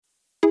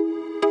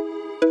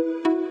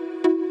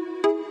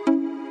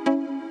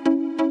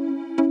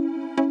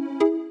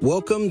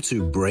Welcome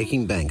to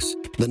Breaking Banks,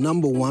 the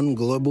 #1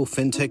 global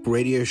fintech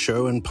radio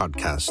show and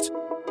podcast.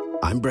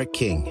 I'm Brett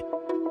King.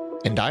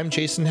 And I'm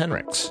Jason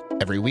Henricks.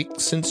 Every week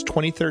since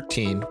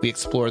 2013, we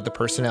explore the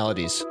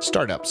personalities,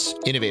 startups,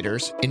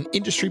 innovators, and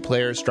industry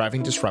players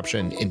driving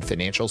disruption in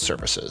financial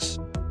services.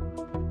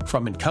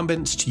 From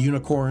incumbents to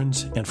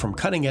unicorns, and from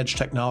cutting-edge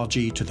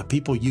technology to the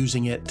people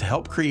using it to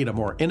help create a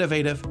more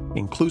innovative,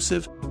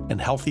 inclusive,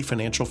 and healthy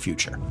financial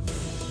future.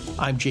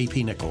 I'm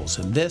JP Nichols,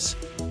 and this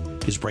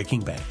is Breaking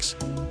Banks.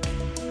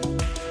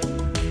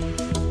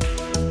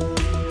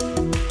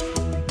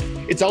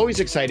 It's always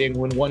exciting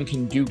when one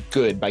can do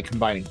good by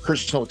combining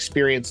personal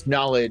experience,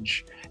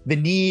 knowledge, the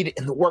need,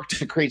 and the work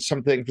to create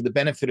something for the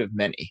benefit of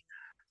many.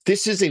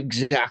 This is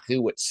exactly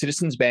what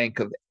Citizens Bank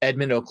of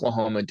Edmond,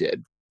 Oklahoma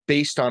did,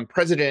 based on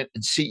President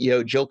and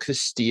CEO Jill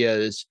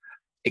Castilla's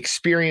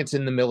experience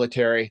in the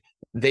military.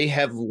 They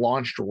have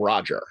launched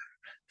Roger.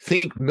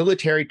 Think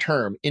military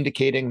term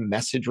indicating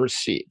message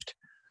received.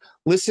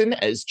 Listen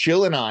as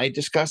Jill and I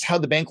discuss how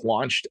the bank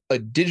launched a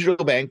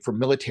digital bank for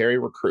military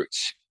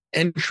recruits,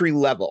 entry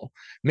level,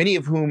 many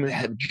of whom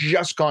have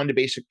just gone to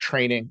basic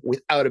training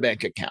without a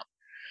bank account.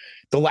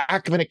 The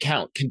lack of an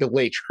account can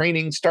delay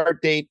training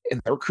start date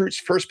and the recruit's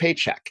first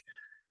paycheck.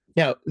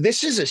 Now,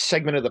 this is a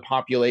segment of the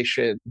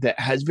population that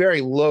has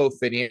very low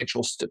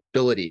financial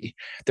stability.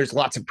 There's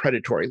lots of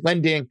predatory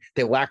lending.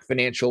 They lack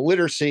financial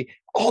literacy.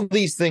 All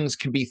these things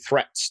can be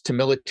threats to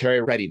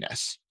military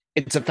readiness.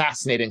 It's a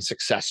fascinating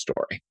success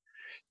story.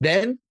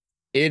 Then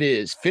it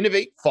is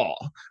Finovate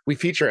Fall. We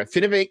feature a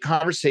Finovate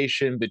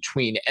conversation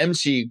between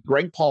MC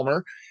Greg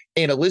Palmer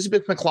and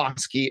Elizabeth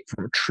McCloskey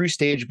from True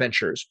Stage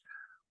Ventures,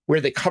 where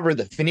they cover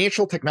the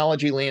financial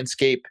technology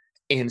landscape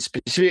and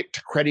specific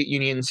to credit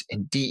unions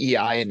and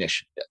DEI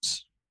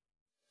initiatives.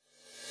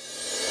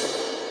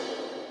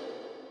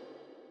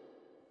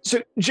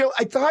 So, Jill,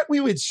 I thought we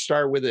would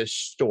start with a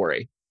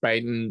story,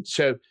 right? And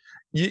so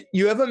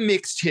you have a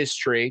mixed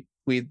history.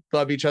 We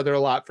love each other a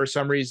lot for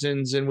some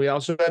reasons, and we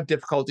also have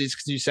difficulties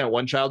because you sent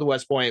one child to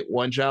West Point,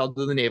 one child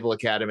to the Naval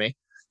Academy.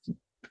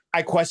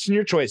 I question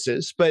your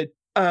choices, but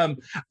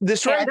the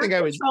story I think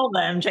I would control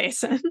them,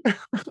 Jason.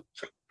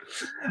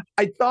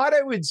 I thought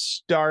I would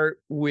start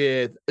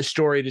with a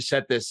story to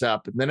set this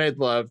up, and then I'd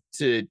love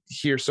to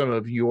hear some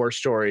of your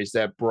stories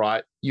that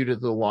brought you to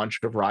the launch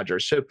of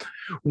Roger. So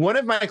one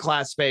of my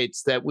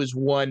classmates that was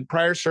one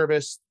prior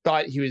service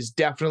thought he was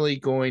definitely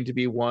going to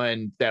be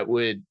one that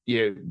would,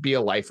 be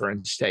a lifer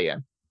and stay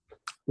in.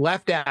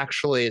 Left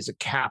actually as a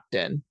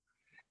captain.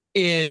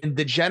 And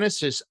the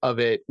genesis of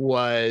it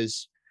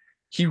was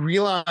he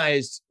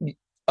realized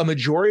a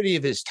majority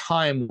of his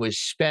time was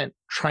spent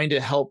trying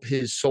to help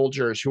his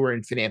soldiers who were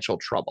in financial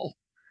trouble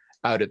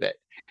out of it.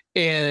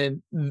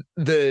 And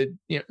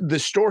the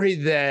story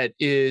that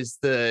is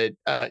the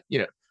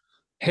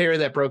hair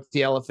that broke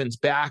the elephant's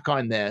back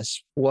on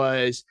this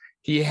was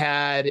he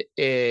had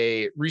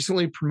a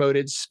recently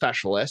promoted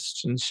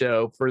specialist. And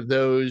so for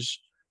those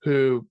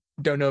who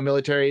don't know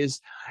military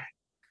is,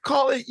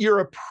 call it you're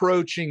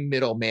approaching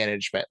middle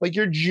management, like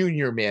your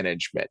junior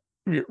management.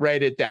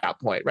 Right at that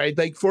point, right?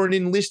 Like for an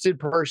enlisted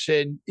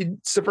person,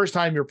 it's the first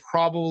time you're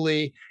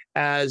probably,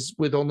 as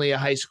with only a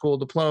high school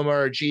diploma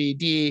or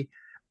GED,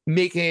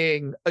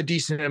 making a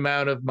decent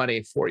amount of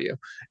money for you.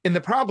 And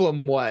the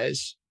problem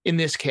was, in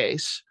this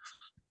case,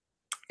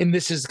 and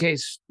this is the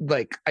case,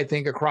 like I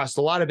think across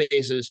a lot of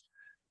bases,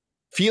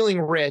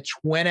 feeling rich,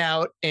 went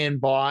out and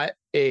bought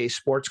a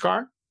sports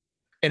car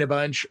and a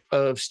bunch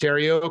of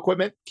stereo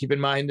equipment. Keep in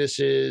mind, this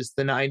is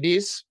the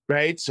 90s,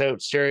 right? So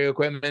stereo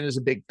equipment is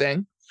a big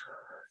thing.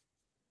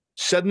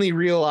 Suddenly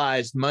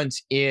realized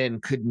months in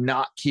could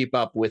not keep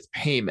up with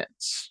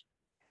payments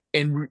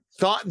and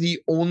thought the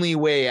only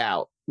way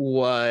out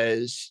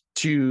was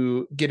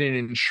to get an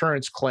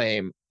insurance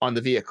claim on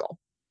the vehicle.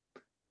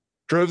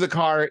 Drove the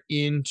car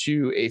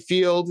into a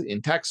field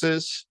in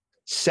Texas,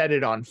 set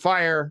it on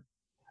fire.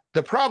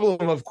 The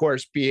problem, of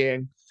course,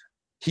 being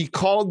he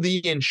called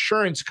the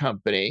insurance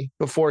company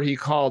before he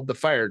called the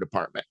fire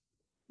department.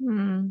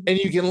 And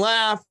you can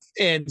laugh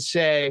and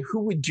say,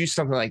 who would do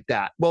something like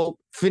that? Well,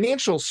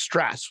 financial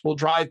stress will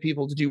drive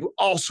people to do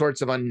all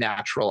sorts of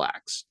unnatural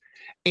acts.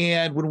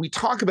 And when we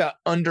talk about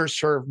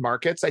underserved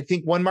markets, I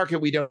think one market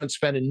we don't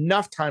spend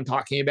enough time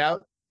talking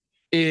about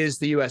is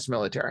the U.S.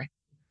 military.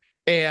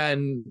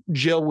 And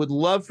Jill, would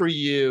love for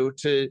you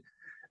to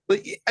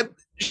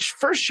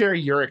first share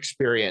your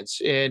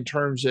experience in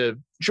terms of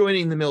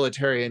joining the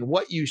military and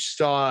what you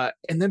saw,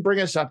 and then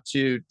bring us up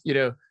to,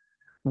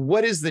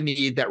 what is the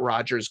need that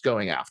Roger's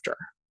going after?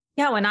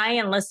 Yeah, when I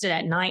enlisted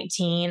at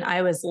 19,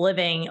 I was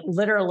living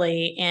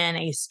literally in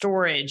a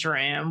storage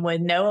room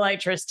with no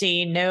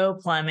electricity, no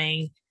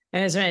plumbing.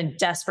 And it was in a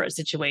desperate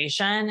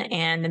situation.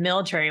 And the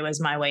military was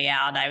my way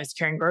out. I was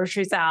carrying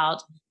groceries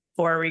out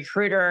for a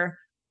recruiter.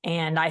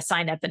 And I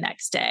signed up the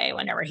next day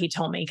whenever he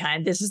told me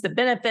this is the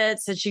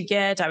benefits that you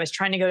get. I was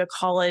trying to go to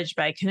college,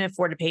 but I couldn't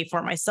afford to pay for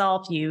it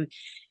myself. You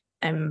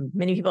and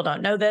many people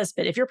don't know this,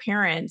 but if your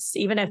parents,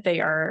 even if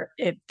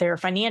they're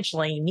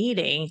financially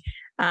needy,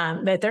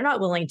 but they're not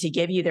willing to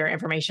give you their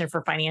information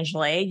for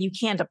financial aid, you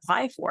can't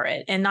apply for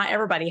it. And not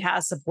everybody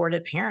has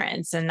supportive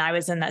parents. And I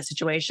was in that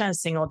situation, a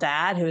single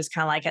dad who was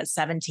kind of like at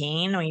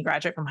 17, when you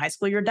graduate from high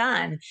school, you're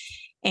done.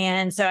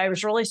 And so I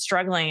was really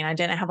struggling. I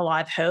didn't have a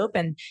lot of hope.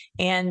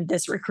 And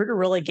this recruiter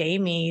really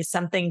gave me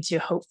something to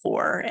hope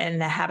for and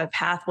to have a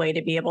pathway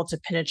to be able to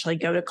potentially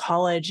go to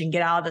college and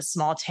get out of the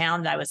small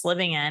town that I was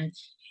living in.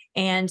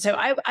 And so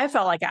I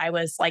felt like I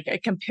was, like,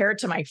 compared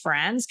to my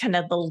friends, kind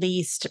of the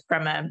least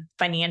from a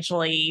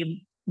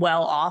financially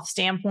well-off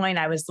standpoint.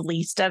 I was the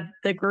least of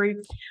the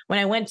group. When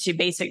I went to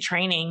basic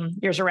training,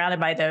 you're surrounded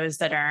by those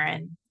that are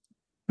in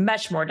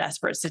much more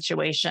desperate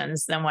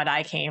situations than what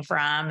I came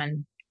from,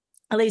 and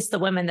at least the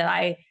women that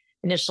I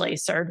initially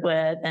served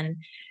with. And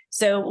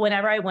so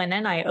whenever I went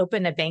in, I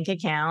opened a bank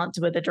account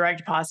with a direct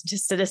deposit to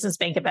Citizens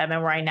Bank of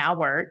Edmond, where I now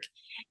work.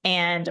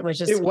 And it was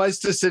just— It was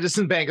to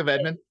Citizens Bank of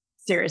Edmond?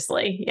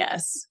 Seriously,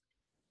 yes.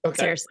 Okay.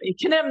 Seriously, you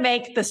couldn't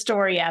make the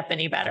story up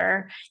any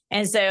better.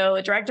 And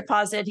so direct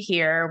deposit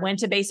here, went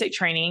to basic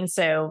training.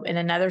 So in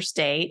another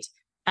state,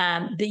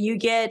 that you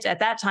get, at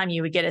that time,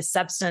 you would get a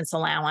substance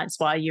allowance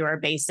while you were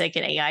basic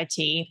at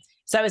AIT.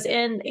 So I was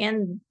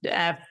in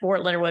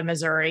Fort Leonard Wood,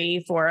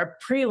 Missouri for a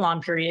pretty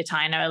long period of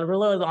time. I was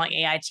really long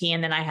AIT,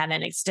 and then I had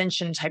an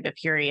extension type of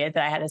period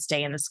that I had to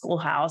stay in the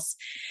schoolhouse.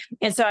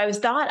 And so I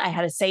thought I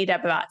had to save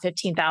up about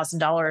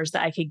 $15,000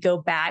 that I could go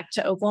back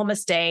to Oklahoma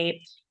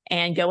State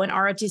and go in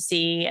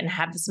ROTC and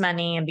have this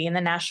money and be in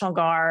the National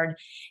Guard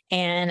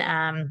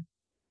and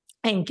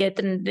get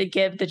them to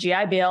give the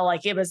GI Bill.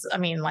 Like, it was, I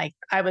mean, like,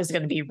 I was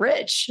going to be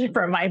rich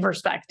from my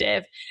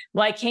perspective.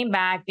 Well, I came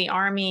back, the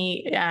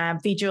Army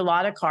feed you a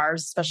lot of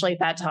carbs, especially at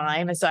that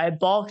time. And so I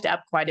bulked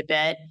up quite a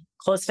bit.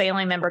 Close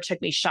family member took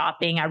me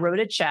shopping. I wrote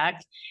a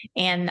check,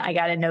 and I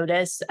got a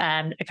notice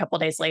a couple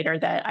of days later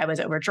that I was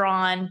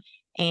overdrawn.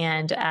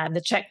 And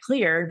the check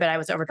cleared, but I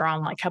was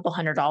overdrawn like a couple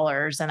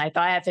 $100s. And I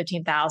thought I had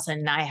 15,000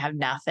 and I have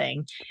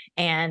nothing.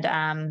 And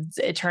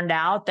it turned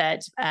out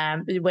that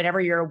whenever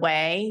you're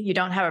away, you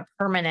don't have a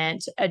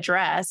permanent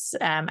address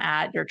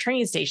at your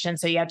training station.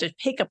 So you have to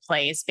pick a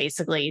place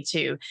basically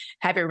to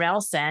have your mail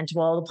sent.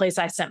 Well, the place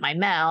I sent my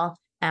mail,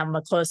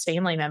 a close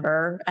family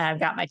member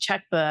got my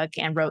checkbook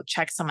and wrote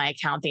checks on my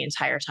account the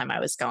entire time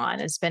I was gone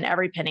and spent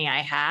every penny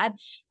I had.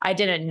 I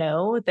didn't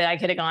know that I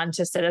could have gone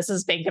to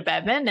Citizens Bank of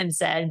Edmond and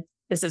said,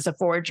 "This is a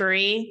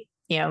forgery,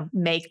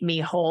 make me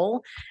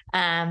whole."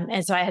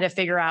 And so I had to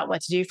figure out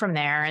what to do from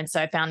there. And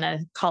so I found a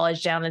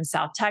college down in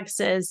South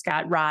Texas,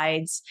 got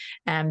rides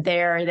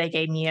there. They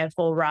gave me a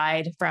full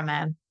ride from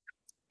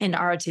in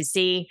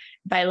ROTC,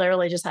 but I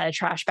literally just had a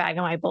trash bag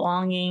of my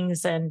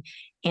belongings and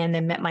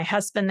then met my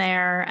husband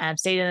there,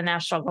 stayed in the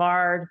National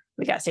Guard.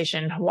 We got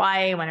stationed in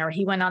Hawaii whenever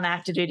he went on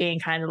active duty,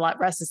 and kind of the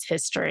rest is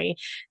history.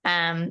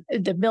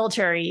 The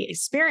military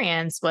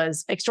experience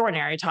was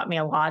extraordinary. It taught me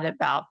a lot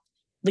about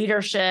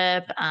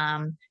leadership,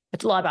 a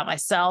lot about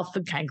myself,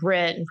 and kind of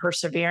grit and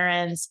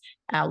perseverance,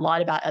 a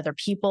lot about other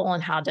people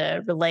and how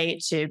to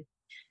relate to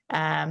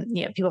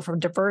people from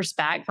diverse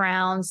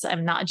backgrounds,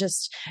 and not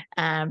just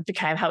the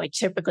kind of how we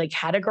typically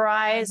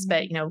categorize,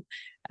 but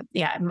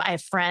I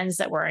have friends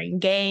that were in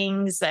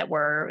gangs, that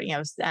were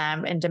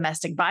in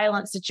domestic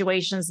violence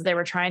situations that they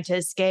were trying to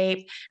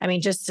escape. I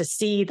mean, just to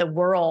see the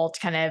world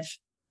kind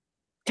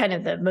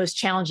of the most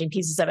challenging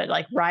pieces of it,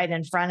 like right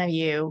in front of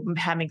you,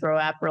 had me grow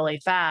up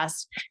really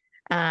fast.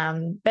 But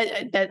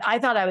I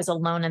thought I was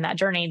alone in that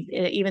journey,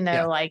 even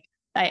though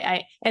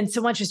and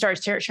so once you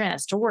start sharing that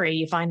story,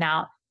 you find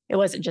out it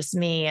wasn't just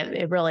me.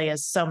 It really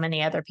is so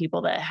many other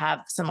people that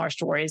have similar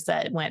stories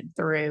that went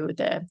through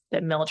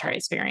the military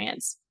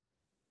experience.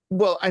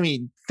 Well, I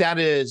mean, that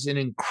is an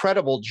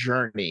incredible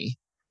journey.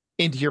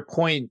 And to your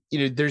point,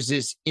 there's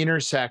this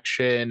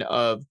intersection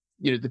of,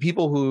 the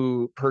people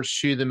who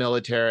pursue the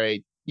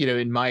military,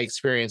 in my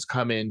experience,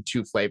 come in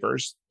two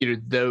flavors.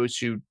 Those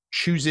who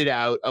choose it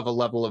out of a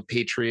level of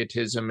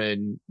patriotism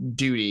and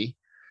duty,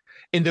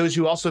 and those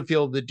who also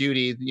feel the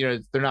duty,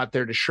 they're not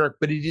there to shirk,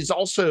 but it is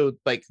also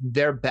like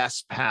their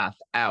best path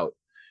out.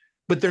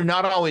 But they're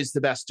not always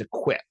the best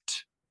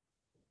equipped,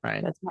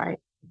 right? That's right.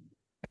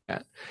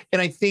 Yeah.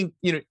 And I think,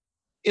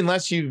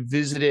 unless you've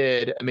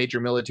visited a major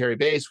military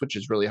base, which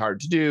is really hard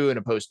to do in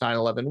a post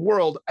 9/11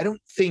 world, I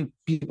don't think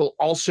people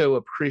also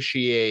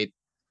appreciate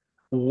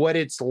what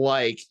it's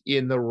like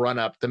in the run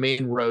up, the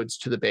main roads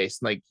to the base.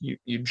 Like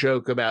you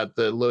joke about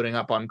the loading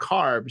up on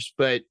carbs,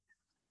 but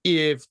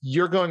if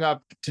you're going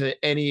up to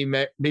any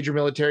major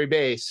military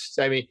base,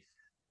 I mean,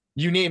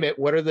 you name it,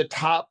 what are the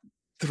top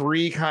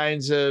 3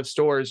 kinds of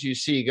stores you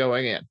see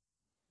going in?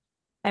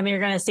 I mean, you're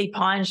going to see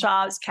pawn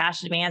shops,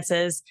 cash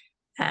advances,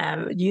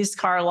 used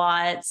car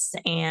lots,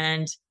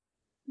 and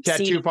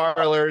tattoo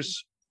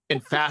parlors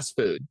and fast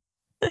food.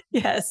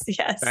 Yes.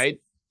 Right?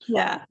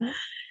 Yeah.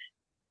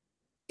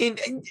 And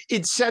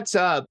it sets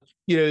up,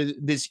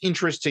 this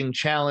interesting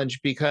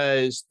challenge,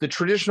 because the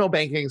traditional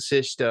banking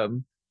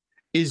system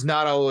is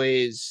not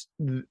always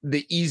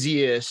the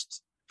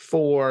easiest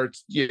for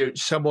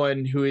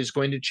someone who is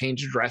going to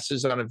change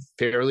addresses on a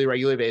fairly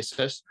regular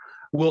basis.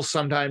 Will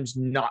sometimes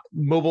not.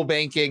 Mobile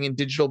banking and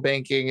digital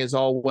banking is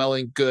all well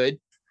and good.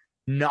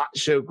 Not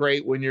so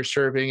great when you're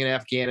serving in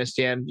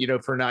Afghanistan,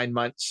 for 9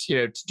 months,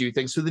 to do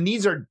things. So the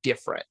needs are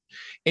different.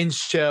 And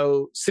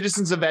so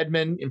Citizens of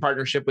Edmond, in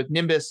partnership with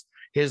Nymbus,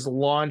 has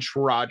launched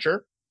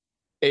Roger,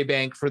 a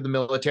bank for the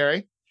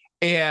military.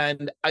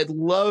 And I'd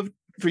love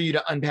for you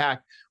to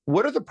unpack,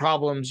 what are the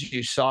problems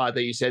you saw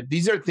that you said,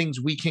 these are things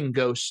we can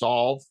go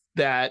solve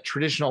that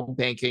traditional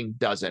banking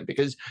doesn't?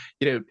 Because,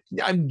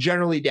 I'm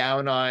generally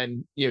down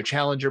on,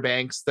 challenger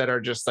banks that are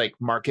just like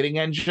marketing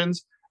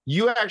engines.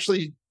 You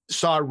actually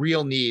saw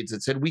real needs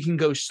and said, we can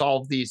go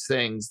solve these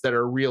things that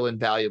are real and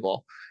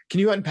valuable. Can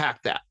you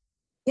unpack that?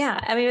 Yeah.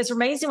 I mean, it was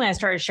amazing when I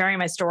started sharing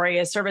my story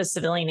as service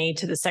civilian aide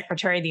to the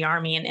Secretary of the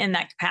Army. And in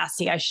that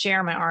capacity, I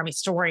share my Army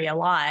story a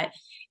lot.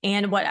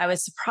 And what I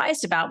was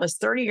surprised about was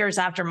 30 years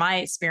after my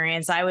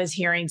experience, I was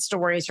hearing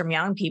stories from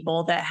young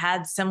people that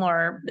had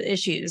similar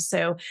issues.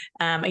 So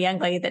a young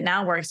lady that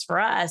now works for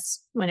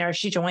us, whenever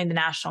she joined the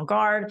National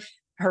Guard,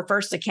 her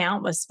first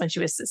account was when she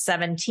was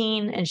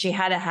 17, and she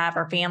had to have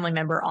her family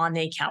member on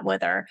the account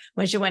with her.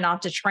 When she went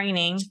off to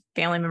training,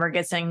 family member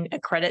gets in a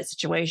credit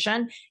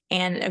situation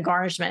and a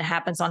garnishment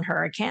happens on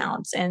her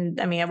account. And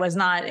I mean, it was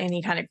not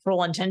any kind of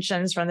cruel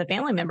intentions from the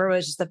family member. It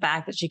was just the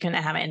fact that she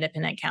couldn't have an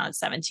independent account at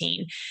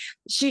 17.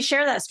 She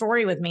shared that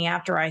story with me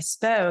after I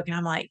spoke. And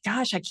I'm like,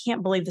 gosh, I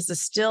can't believe this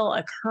is still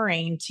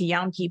occurring to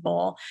young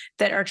people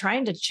that are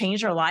trying to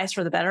change their lives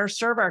for the better,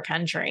 serve our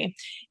country.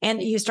 And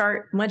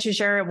once you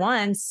share it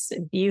once,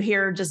 you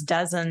hear just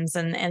dozens.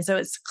 And so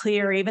it's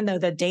clear, even though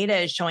the data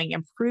is showing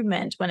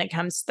improvement when it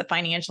comes to the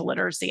financial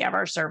literacy of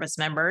our service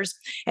members,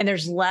 and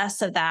there's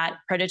less of that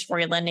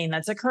predatory lending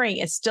that's occurring,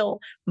 it's still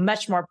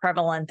much more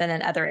prevalent than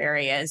in other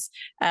areas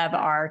of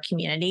our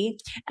community.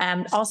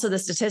 Also, the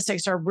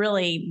statistics are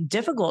really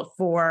difficult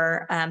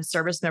for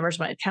service members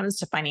when it comes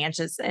to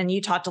finances. And you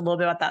talked a little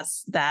bit about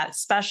that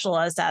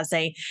specialist, as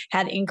they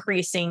had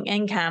increasing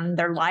income,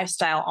 their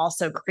lifestyle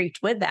also creeped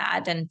with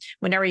that. And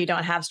whenever you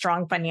don't have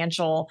strong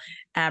financial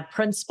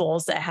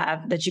principles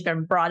that you've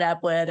been brought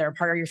up with or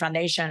part of your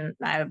foundation,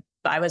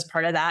 I was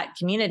part of that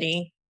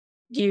community,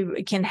 you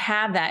can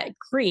have that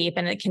creep,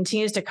 and it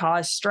continues to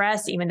cause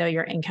stress even though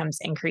your income's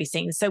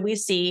increasing. So we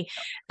see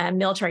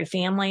military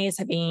families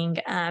being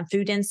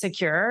food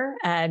insecure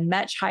at a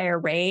much higher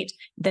rate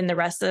than the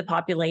rest of the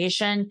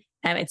population.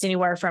 It's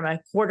anywhere from a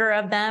quarter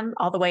of them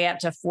all the way up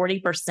to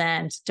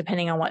 40%,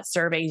 depending on what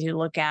surveys you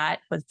look at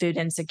with food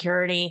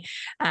insecurity.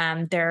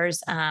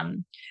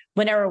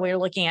 Whenever we're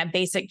looking at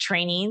basic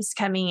trainings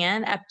coming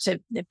in, up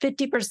to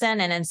 50%,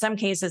 and in some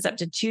cases up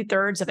to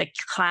 2/3 of a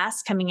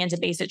class coming into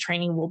basic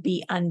training will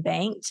be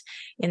unbanked.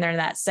 And they're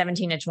that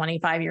 17 to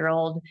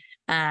 25-year-old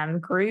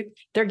group.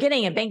 They're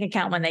getting a bank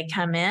account when they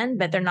come in,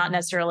 but they're not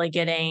necessarily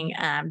getting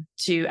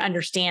to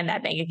understand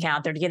that bank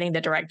account. They're getting the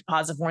direct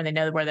deposit form. They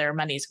know where their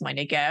money is going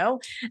to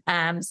go.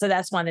 So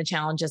that's one of the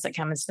challenges that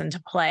comes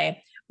into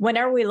play.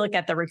 Whenever we look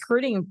at the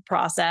recruiting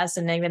process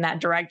and even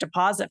that direct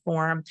deposit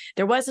form,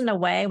 there wasn't a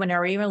way,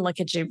 whenever we even look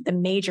at the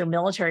major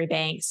military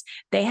banks,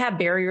 they have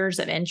barriers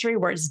of entry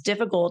where it's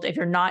difficult if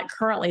you're not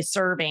currently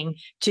serving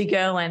to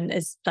go, and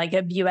it's like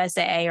a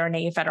USAA or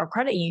Navy Federal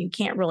Credit Union, you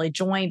can't really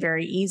join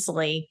very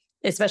easily,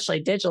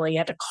 especially digitally. You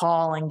have to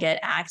call and get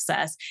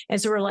access. And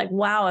so we're like,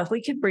 wow, if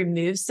we could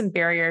remove some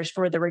barriers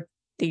for the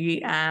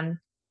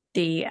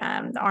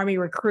Army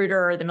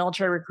recruiter or the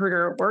military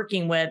recruiter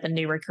working with a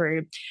new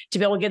recruit, to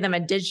be able to give them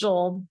a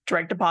digital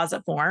direct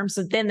deposit form,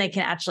 so then they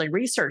can actually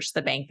research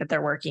the bank that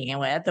they're working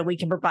with, that we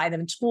can provide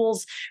them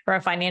tools from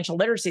a financial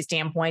literacy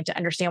standpoint to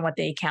understand what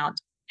the account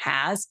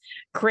has,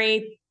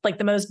 create like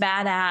the most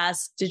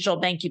badass digital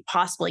bank you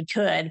possibly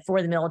could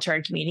for the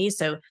military community.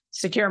 So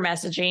secure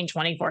messaging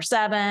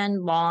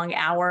 24/7, long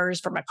hours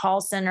from a call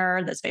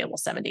center that's available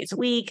 7 days a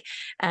week,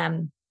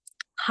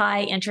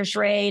 high interest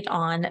rate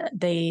on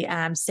the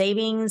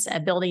savings,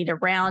 ability to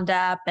round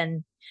up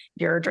and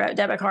your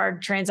debit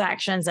card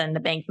transactions, and the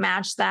bank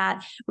match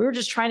that. We were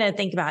just trying to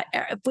think about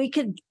if we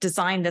could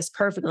design this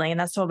perfectly. And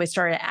that's what we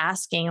started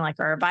asking, like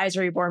our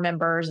advisory board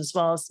members, as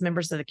well as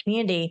members of the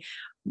community,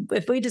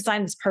 if we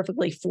design this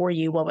perfectly for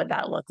you, what would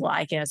that look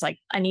like? And it's like,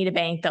 I need a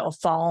bank that will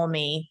follow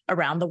me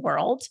around the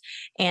world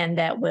and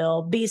that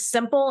will be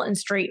simple and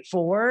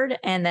straightforward,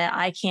 and that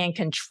I can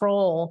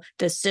control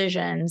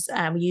decisions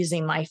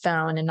using my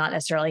phone and not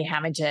necessarily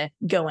having to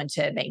go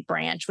into a bank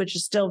branch, which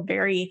is still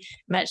very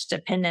much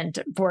dependent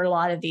for a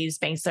lot of these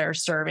banks that are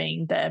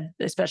serving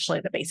especially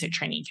the basic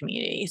training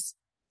communities.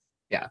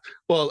 Yeah.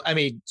 Well, I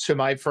mean, so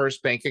my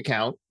first bank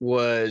account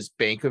was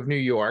Bank of New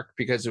York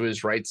because it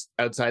was right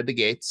outside the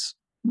gates.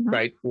 Mm-hmm.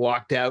 Right.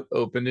 Walked out,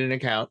 opened an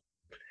account,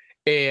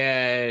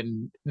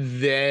 and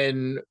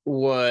then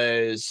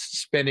was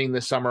spending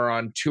the summer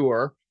on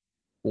tour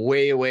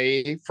way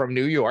away from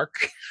New York.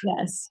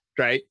 Yes.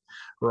 Right.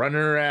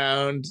 Running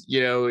around,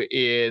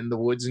 in the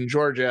woods in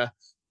Georgia,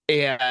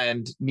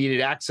 and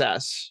needed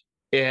access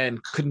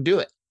and couldn't do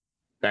it.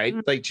 Right.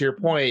 Mm-hmm. Like to your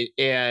point,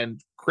 and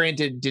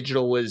granted,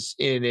 digital was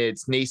in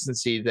its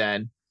nascency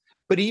then,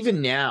 but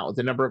even now,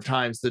 the number of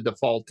times the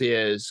default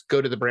is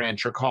go to the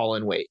branch or call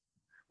and wait,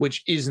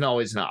 which isn't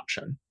always an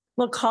option.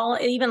 Well, call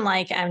even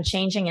like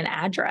changing an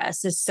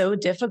address is so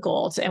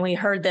difficult. And we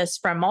heard this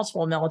from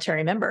multiple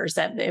military members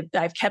that if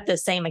I've kept the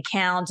same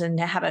account and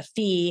have a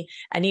fee,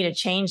 I need to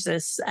change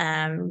this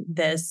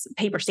this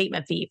paper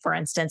statement fee, for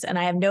instance. And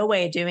I have no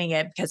way of doing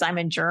it because I'm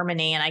in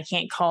Germany and I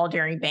can't call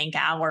during bank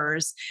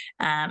hours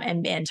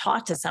and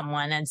talk to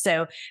someone. And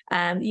so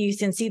you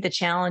can see the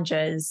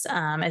challenges.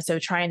 And so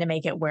trying to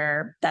make it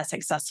where that's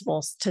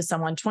accessible to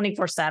someone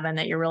 24/7,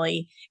 that you're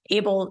really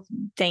able,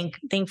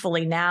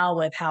 thankfully now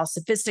with how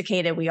sophisticated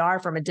we are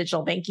from a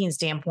digital banking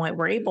standpoint,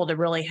 we're able to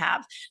really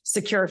have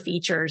secure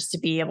features to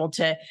be able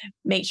to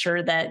make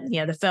sure that,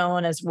 the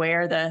phone is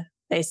where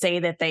they say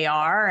that they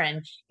are,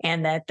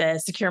 and that the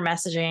secure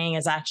messaging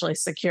is actually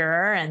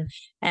secure, and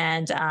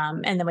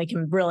then we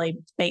can really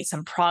make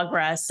some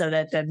progress so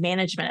that the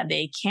management of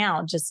the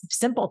account, just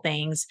simple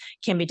things,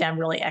 can be done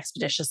really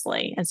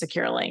expeditiously and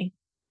securely.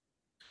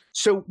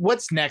 So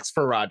what's next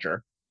for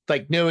Roger?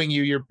 Like, knowing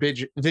you, your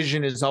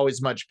vision is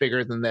always much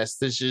bigger than this.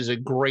 This is a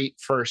great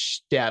first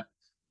step.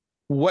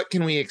 What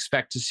can we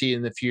expect to see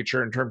in the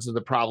future in terms of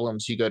the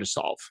problems you go to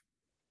solve?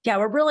 Yeah,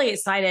 we're really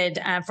excited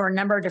for a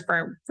number of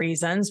different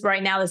reasons.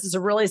 Right now, this is a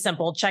really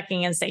simple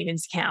checking and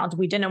savings account.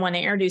 We didn't want to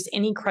introduce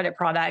any credit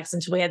products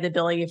until we had the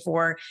ability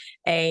for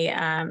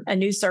a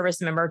new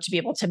service member to be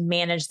able to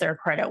manage their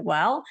credit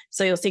well.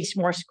 So you'll see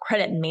some more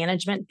credit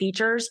management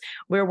features.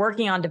 We're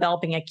working on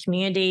developing a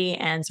community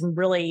and some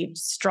really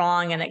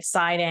strong and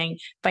exciting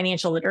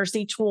financial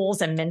literacy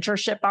tools and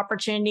mentorship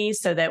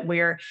opportunities, so that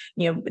we're,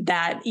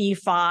 that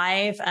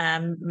E5,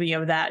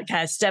 that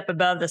kind of step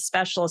above the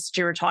specialist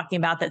you were talking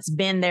about that's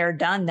been there,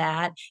 done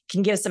that,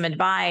 can give some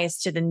advice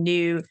to the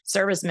new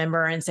service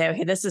member and say,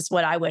 okay, this is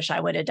what I wish I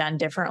would have done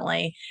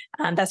differently.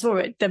 That's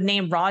what the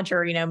name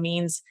Roger,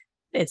 means.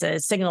 It's a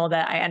signal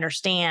that I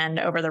understand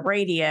over the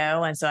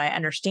radio. And so I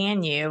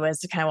understand you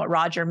as kind of what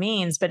Roger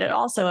means, but it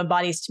also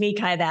embodies to me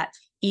kind of that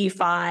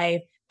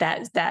E5,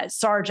 that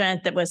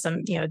sergeant that was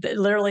some,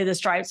 literally the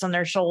stripes on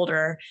their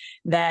shoulder,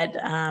 that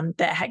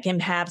can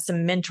have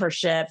some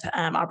mentorship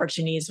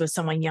opportunities with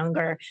someone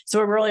younger. So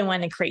we really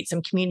want to create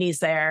some communities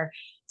there,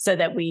 so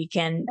that we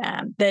can,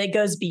 that it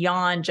goes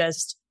beyond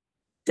just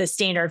the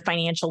standard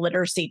financial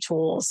literacy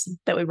tools,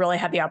 that we really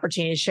have the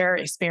opportunity to share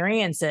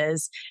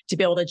experiences to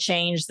be able to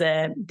change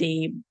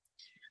the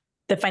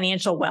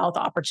financial wealth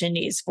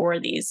opportunities for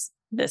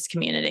this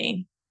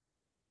community.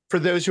 For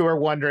those who are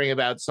wondering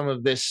about some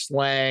of this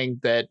slang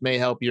that may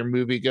help your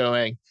movie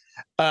going,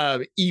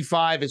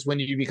 E5 is when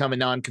you become a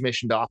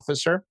non-commissioned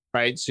officer,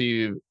 right? So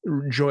you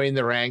join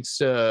the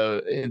ranks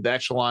in the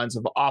echelons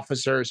of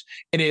officers,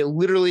 and it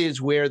literally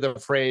is where the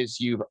phrase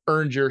 "you've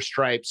earned your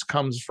stripes"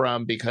 comes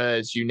from,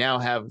 because you now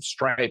have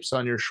stripes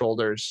on your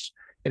shoulders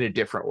in a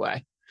different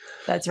way.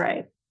 That's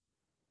right.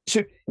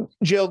 So,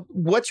 Jill,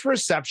 what's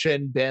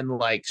reception been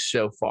like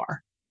so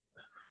far?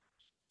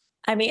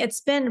 I mean,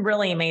 it's been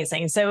really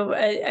amazing. So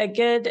a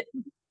good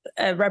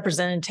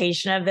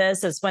representation of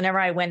this is whenever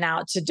I went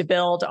out to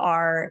build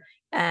our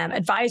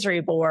advisory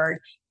board,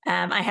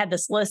 I had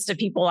this list of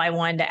people I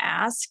wanted to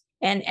ask,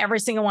 and every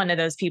single one of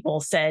those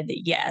people said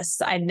yes.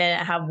 I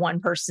didn't have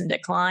one person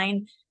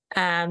decline.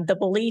 The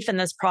belief in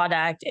this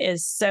product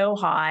is so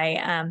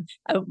high.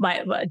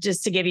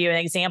 Just to give you an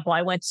example,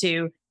 I went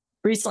to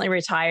recently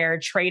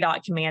retired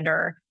TRADOC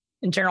commander,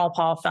 General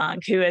Paul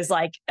Funk, who is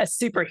like a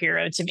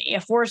superhero to me, a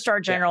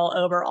 4-star general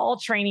over all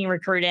training,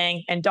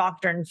 recruiting, and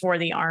doctrine for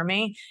the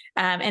Army.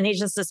 And he's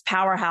just this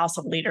powerhouse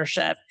of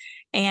leadership.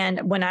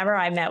 And whenever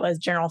I met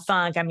with General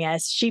Funk, I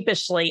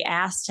sheepishly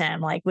asked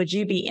him, like, would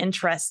you be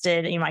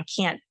interested? I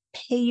can't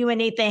pay you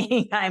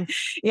anything.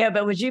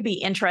 But would you be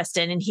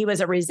interested? And he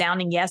was a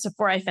resounding yes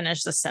before I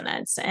finished the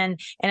sentence, and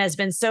has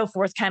been so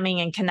forthcoming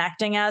in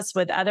connecting us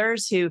with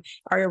others who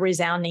are a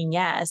resounding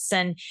yes.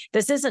 And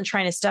this isn't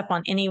trying to step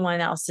on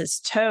anyone else's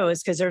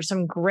toes, because there's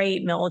some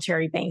great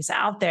military banks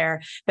out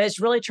there, but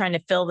it's really trying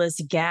to fill this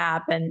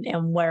gap and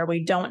where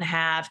we don't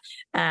have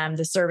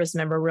the service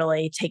member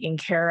really taken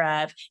care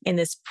of in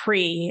this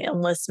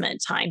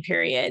pre-enlistment time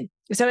period.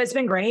 So it's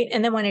been great.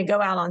 And then when I go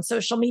out on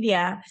social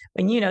media,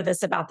 when you know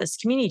this about this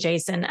community,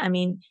 Jason,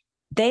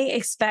 they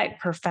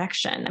expect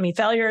perfection.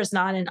 Failure is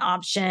not an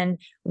option.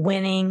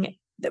 Winning,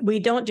 we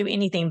don't do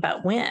anything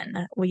but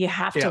win. We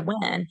have to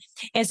win.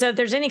 And so if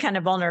there's any kind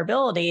of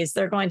vulnerabilities,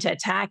 they're going to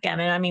attack them.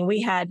 And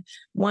we had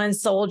one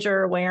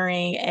soldier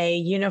wearing a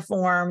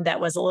uniform that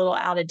was a little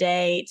out of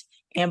date.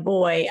 And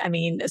boy,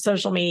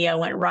 social media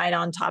went right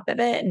on top of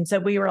it. And so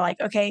we were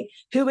like, okay,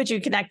 who would you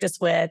connect us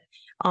with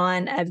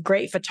on a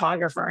great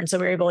photographer? And so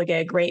we were able to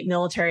get a great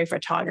military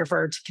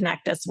photographer to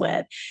connect us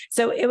with.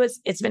 So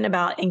it's been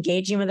about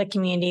engaging with the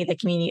community. The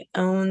community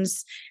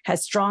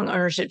has strong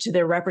ownership to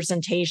their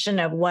representation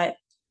of what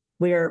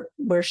we're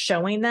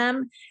showing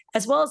them.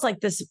 as well as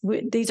like this,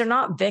 these are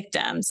not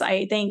victims,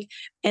 I think.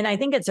 And I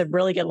think it's a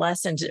really good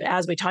lesson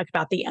as we talk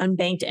about the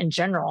unbanked in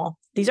general.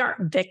 These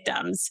aren't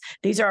victims.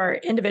 These are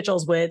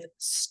individuals with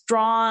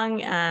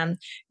strong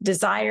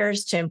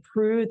desires to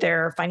improve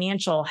their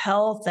financial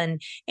health,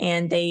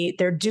 and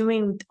they're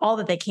doing all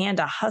that they can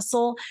to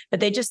hustle, but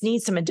they just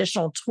need some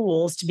additional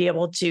tools to be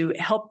able to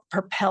help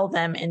propel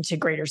them into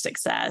greater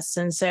success.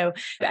 And so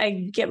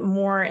I get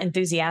more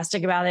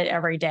enthusiastic about it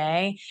every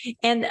day.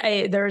 And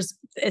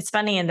it's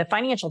funny, in the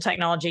financial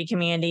technology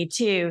community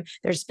too,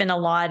 there's been a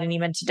lot, and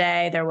even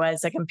today there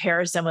was a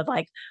comparison with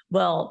like,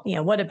 well,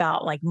 what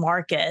about like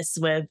Marcus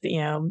with,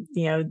 and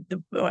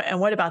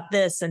what about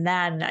this and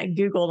that? And I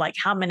Googled like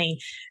how many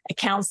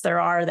accounts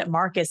there are that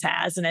Marcus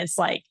has, and it's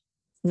like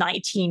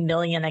 19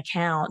 million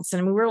accounts.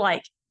 And we were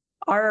like,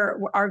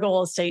 our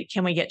goal is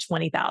can we get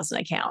 20,000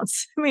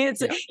 accounts? I mean,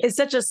 it's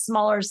such a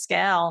smaller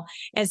scale.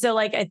 And so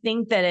like, I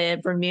think that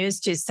it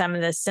removes to some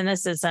of the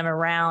cynicism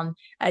around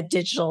a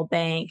digital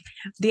bank.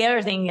 The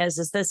other thing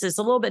is this is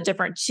a little bit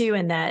different too,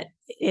 in that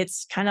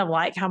it's kind of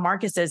like how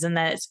Marcus is, in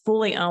that it's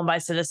fully owned by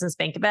Citizens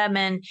Bank of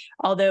Edmond.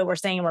 Although we're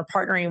saying we're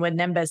partnering with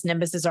Nymbus.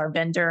 Nymbus is our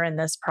vendor in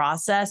this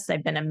process.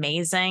 They've been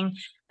amazing.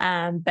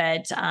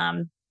 But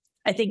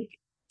I think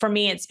for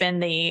me, it's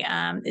been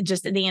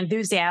just the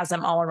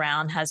enthusiasm all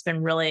around has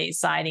been really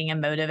exciting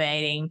and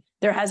motivating.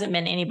 There hasn't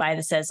been anybody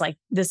that says like,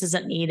 this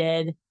isn't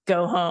needed,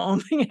 go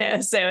home.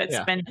 So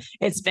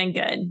it's been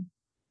good.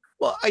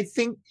 Well, I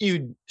think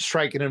you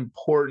strike an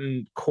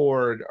important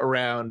chord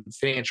around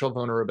financial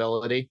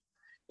vulnerability.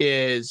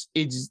 It's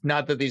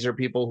not that these are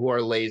people who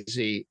are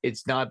lazy.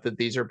 It's not that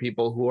these are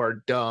people who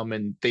are dumb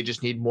and they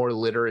just need more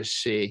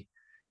literacy.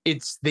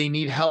 They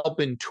need help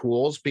and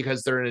tools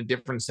because they're in a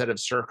different set of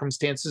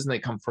circumstances and they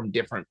come from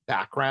different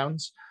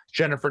backgrounds.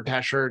 Jennifer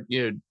Tescher,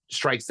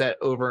 strikes that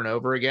over and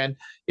over again.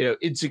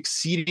 It's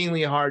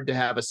exceedingly hard to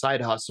have a side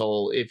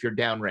hustle if you're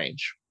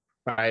downrange,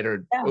 right,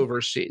 or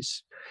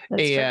overseas.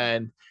 That's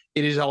and true.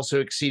 It is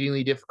also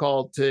exceedingly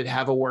difficult to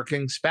have a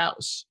working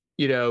spouse.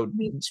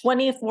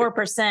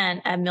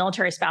 24% of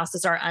military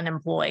spouses are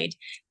unemployed.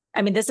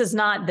 I mean, this is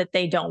not that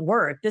they don't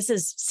work. This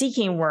is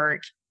seeking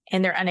work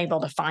and they're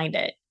unable to find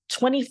it.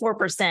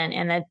 24%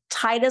 in the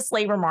tightest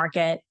labor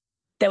market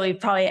that we've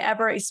probably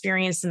ever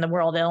experienced in the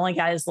world. It only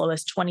got as low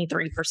as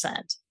 23%.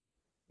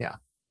 Yeah.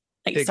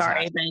 Exactly.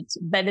 Sorry,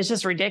 but it's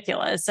just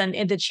ridiculous.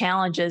 And the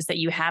challenges that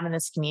you have in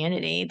this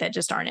community that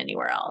just aren't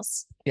anywhere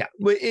else. Yeah.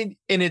 And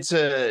it's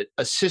a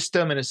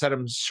system and a set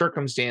of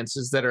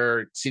circumstances that are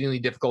exceedingly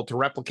difficult to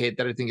replicate,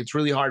 that I think it's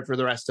really hard for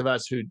the rest of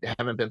us who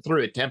haven't been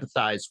through it to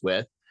empathize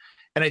with.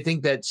 And I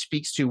think that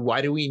speaks to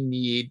why do we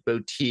need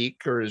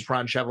boutique, or as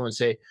Ron Shevlin would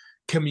say,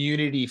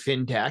 community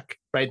fintech,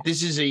 right?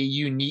 This is a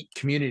unique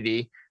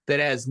community that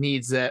has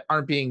needs that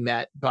aren't being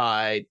met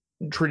by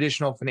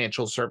traditional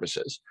financial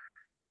services.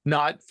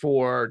 Not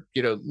for,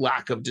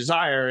 lack of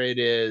desire. It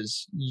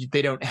is,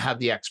 they don't have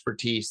the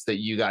expertise that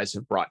you guys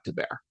have brought to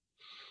bear.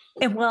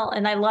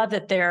 And I love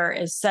that there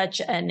is such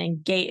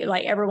an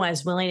like everyone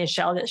is willing to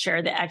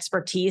share the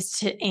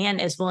expertise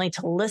and is willing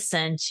to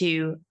listen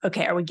to,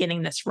 okay, are we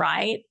getting this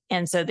right?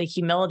 And so the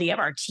humility of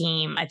our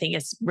team, I think,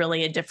 is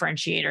really a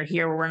differentiator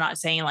here, where we're not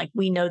saying like,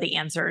 we know the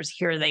answers,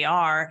 here they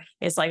are.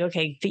 It's like,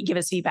 okay, give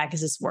us feedback.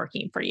 Is this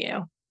working for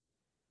you?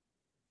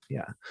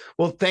 Yeah.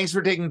 Well, thanks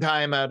for taking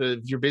time out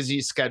of your busy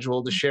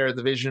schedule to share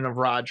the vision of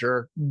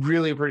Roger.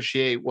 Really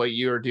appreciate what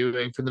you're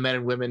doing for the men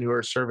and women who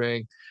are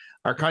serving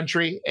our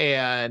country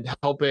and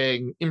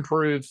helping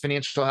improve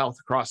financial health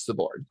across the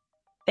board.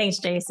 Thanks,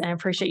 Jason. I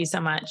appreciate you so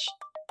much.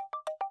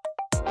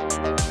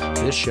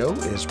 This show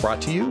is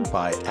brought to you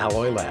by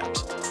Alloy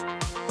Labs.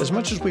 As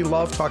much as we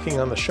love talking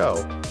on the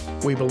show,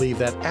 we believe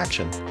that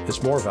action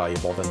is more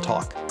valuable than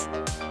talk.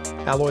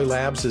 Alloy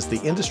Labs is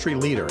the industry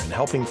leader in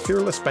helping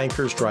fearless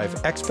bankers drive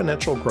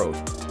exponential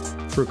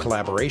growth through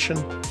collaboration,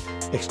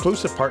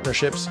 exclusive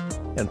partnerships,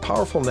 and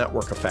powerful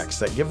network effects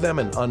that give them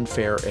an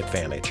unfair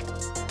advantage.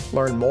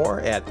 Learn more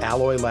at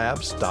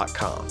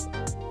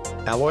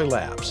alloylabs.com. Alloy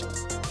Labs,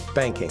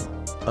 banking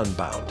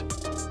unbound.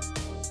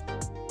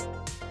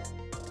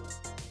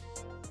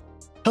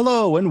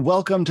 Hello, and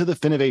welcome to the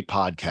Finovate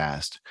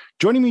podcast.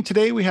 Joining me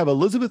today, we have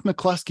Elizabeth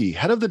McCluskey,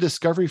 head of the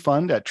Discovery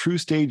Fund at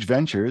TrueStage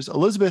Ventures.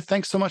 Elizabeth,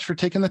 thanks so much for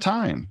taking the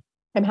time.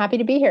 I'm happy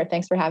to be here.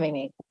 Thanks for having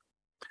me.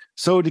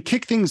 So to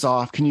kick things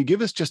off, can you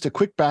give us just a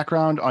quick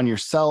background on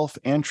yourself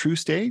and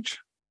TrueStage?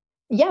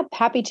 Yeah,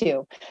 happy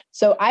to.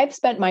 So I've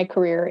spent my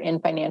career in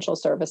financial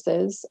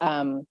services,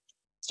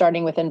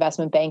 starting with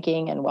investment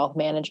banking and wealth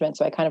management.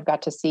 So I kind of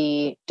got to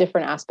see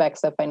different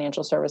aspects of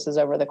financial services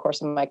over the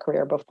course of my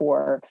career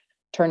before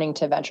turning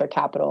to venture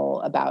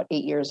capital about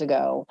 8 years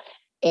ago.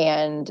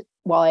 And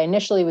while I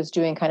initially was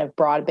doing kind of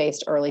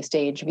broad-based early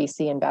stage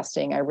VC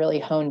investing, I really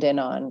honed in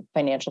on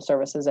financial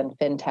services and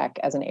fintech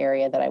as an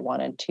area that I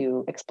wanted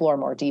to explore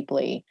more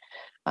deeply.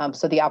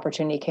 So the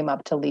opportunity came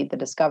up to lead the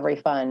Discovery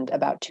Fund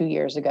about 2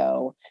 years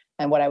ago.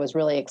 And what I was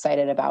really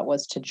excited about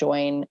was to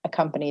join a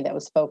company that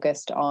was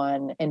focused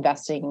on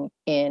investing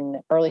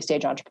in early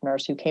stage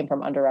entrepreneurs who came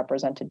from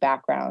underrepresented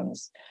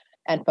backgrounds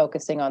and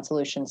focusing on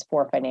solutions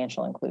for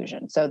financial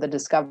inclusion. So the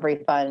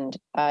Discovery Fund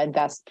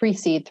invests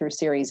pre-seed through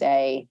Series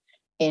A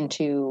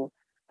into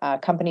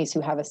companies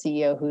who have a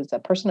CEO who's a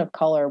person of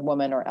color,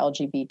 woman, or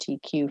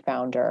LGBTQ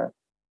founder.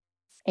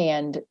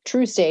 And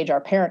TrueStage,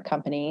 our parent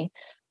company,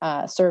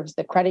 serves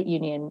the credit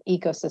union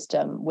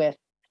ecosystem with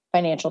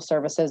financial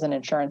services and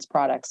insurance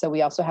products. So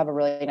we also have a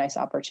really nice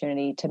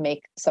opportunity to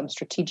make some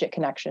strategic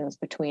connections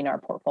between our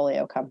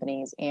portfolio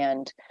companies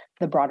and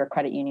the broader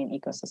credit union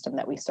ecosystem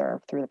that we serve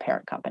through the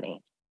parent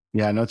company.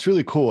 Yeah, no, it's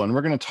really cool. And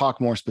we're going to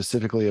talk more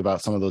specifically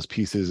about some of those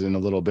pieces in a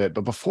little bit.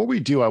 But before we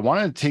do, I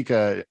want to take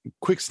a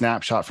quick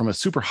snapshot from a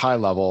super high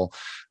level.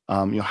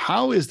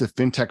 How is the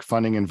fintech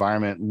funding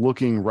environment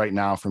looking right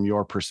now from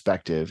your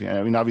perspective?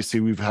 I mean,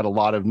 obviously, we've had a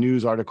lot of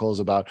news articles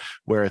about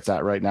where it's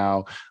at right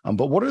now.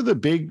 But what are the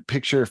big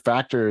picture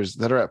factors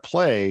that are at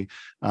play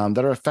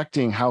that are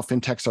affecting how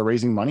fintechs are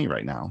raising money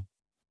right now?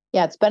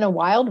 Yeah, it's been a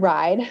wild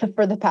ride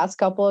for the past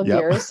couple of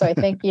years. So I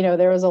think,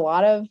 there was a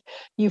lot of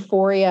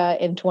euphoria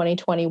in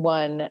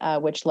 2021,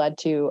 which led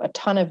to a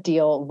ton of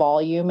deal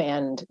volume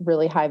and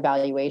really high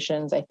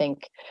valuations. I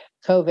think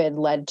COVID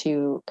led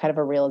to kind of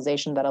a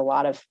realization that a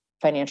lot of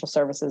financial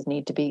services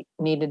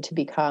needed to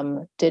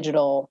become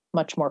digital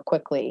much more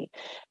quickly.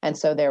 And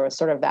so there was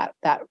sort of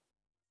that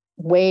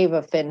wave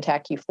of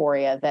fintech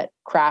euphoria that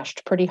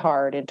crashed pretty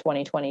hard in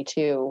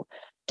 2022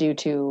 due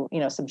to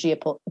some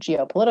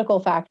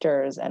geopolitical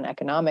factors and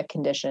economic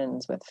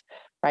conditions with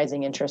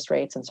rising interest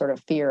rates and sort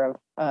of fear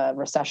of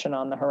recession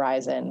on the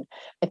horizon.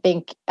 I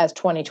think as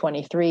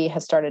 2023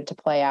 has started to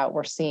play out,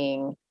 we're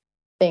seeing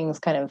things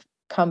kind of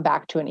come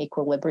back to an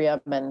equilibrium,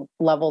 and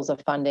levels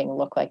of funding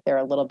look like they're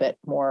a little bit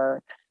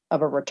more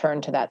of a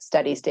return to that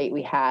steady state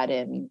we had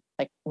in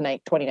like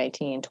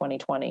 2019,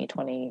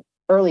 2020,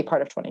 early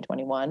part of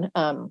 2021.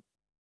 So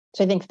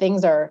I think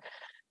things are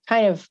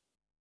kind of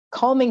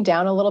calming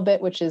down a little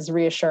bit, which is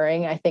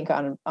reassuring, I think,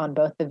 on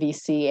both the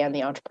VC and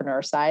the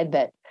entrepreneur side,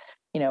 that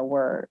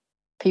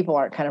people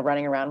aren't kind of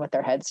running around with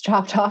their heads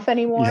chopped off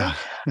anymore.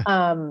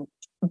 Yeah.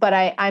 But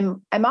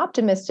I'm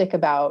optimistic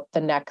about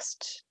the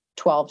next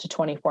 12 to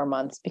 24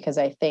 months, because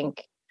I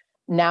think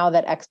now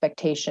that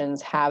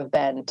expectations have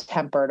been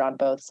tempered on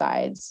both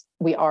sides,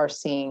 we are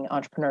seeing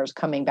entrepreneurs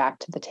coming back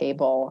to the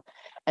table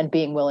and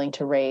being willing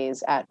to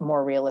raise at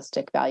more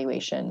realistic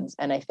valuations.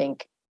 And I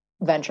think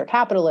venture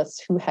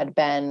capitalists who had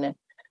been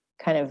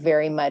kind of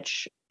very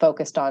much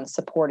focused on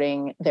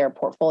supporting their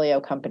portfolio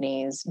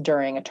companies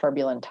during a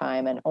turbulent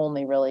time and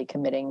only really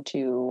committing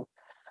to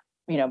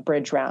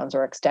bridge rounds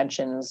or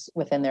extensions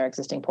within their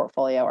existing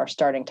portfolio are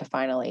starting to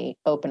finally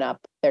open up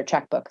their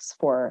checkbooks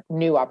for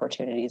new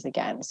opportunities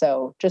again.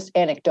 So just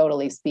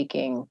anecdotally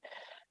speaking,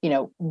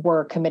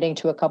 we're committing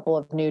to a couple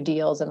of new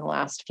deals in the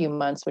last few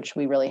months, which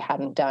we really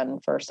hadn't done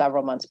for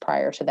several months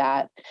prior to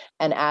that.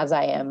 And as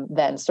I am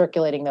then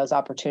circulating those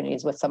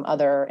opportunities with some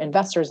other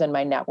investors in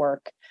my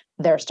network,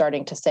 they're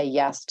starting to say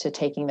yes to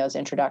taking those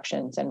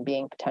introductions and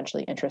being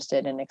potentially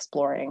interested in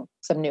exploring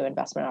some new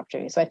investment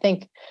opportunities. So I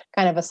think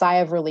kind of a sigh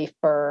of relief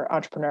for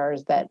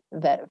entrepreneurs that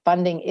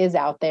funding is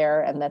out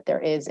there and that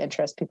there is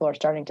interest. People are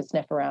starting to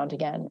sniff around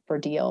again for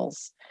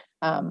deals.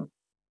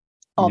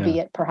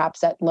 Albeit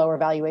perhaps at lower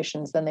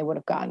valuations than they would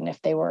have gotten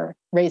if they were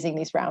raising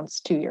these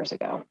rounds 2 years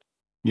ago.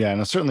 Yeah,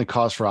 and certainly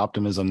cause for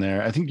optimism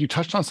there. I think you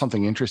touched on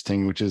something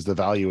interesting, which is the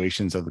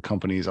valuations of the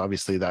companies.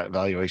 Obviously, that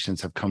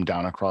valuations have come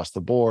down across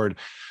the board.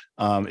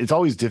 It's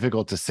always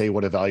difficult to say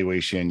what a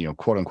valuation,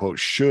 quote unquote,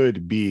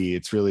 should be.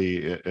 It's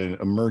really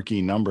a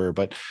murky number.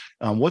 But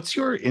what's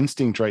your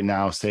instinct right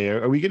now? Say,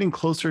 are we getting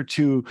closer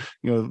to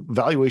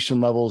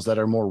valuation levels that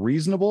are more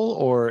reasonable,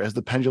 or has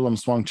the pendulum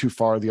swung too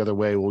far the other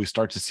way? Will we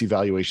start to see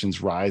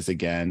valuations rise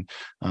again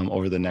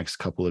over the next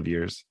couple of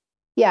years?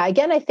 Yeah,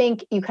 again, I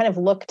think you kind of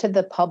look to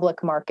the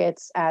public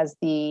markets as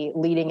the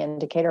leading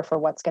indicator for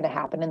what's going to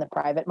happen in the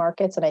private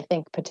markets. And I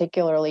think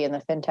particularly in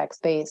the fintech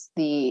space,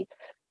 the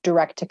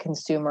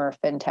direct-to-consumer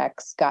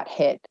fintechs got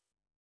hit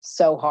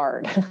so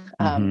hard.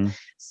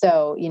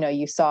 So,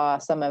 you saw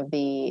some of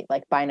the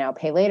like buy now,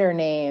 pay later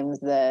names,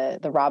 the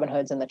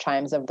Robinhoods and the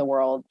Chimes of the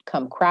world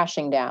come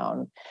crashing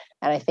down.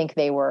 And I think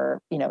they were,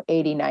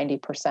 80,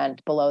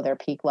 90% below their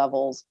peak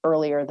levels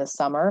earlier this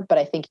summer. But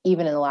I think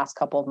even in the last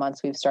couple of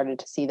months, we've started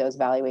to see those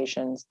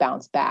valuations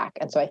bounce back.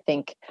 And so I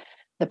think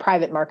the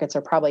private markets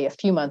are probably a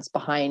few months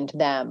behind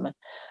them.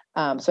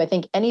 So I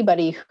think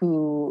anybody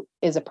who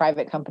is a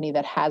private company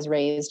that has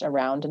raised a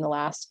round in the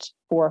last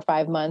 4 or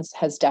 5 months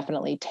has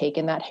definitely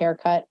taken that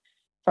haircut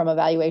from a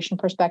valuation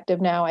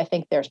perspective now. I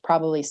think there's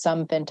probably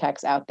some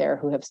fintechs out there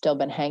who have still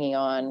been hanging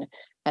on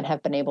and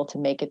have been able to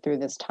make it through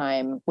this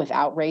time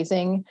without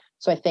raising.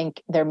 So I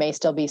think there may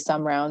still be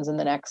some rounds in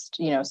the next,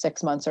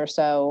 6 months or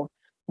so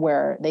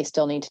where they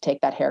still need to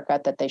take that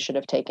haircut that they should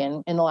have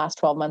taken in the last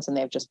 12 months, and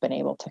they've just been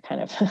able to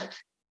kind of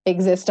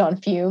exist on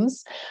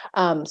fumes.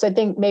 So I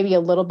think maybe a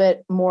little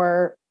bit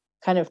more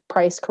kind of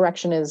price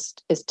correction is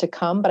to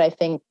come, but I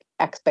think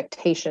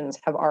expectations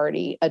have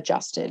already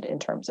adjusted in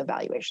terms of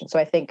valuation. So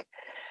I think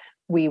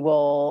we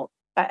will,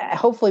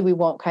 hopefully we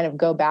won't kind of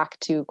go back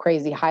to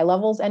crazy high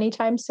levels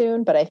anytime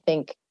soon, but I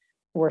think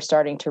we're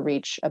starting to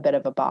reach a bit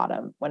of a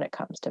bottom when it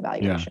comes to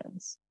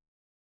valuations.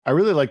 I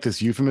really like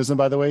this euphemism,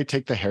 by the way,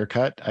 take the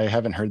haircut. I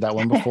haven't heard that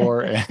one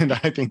before. And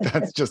I think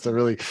that's just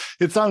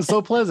it sounds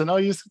so pleasant. Oh,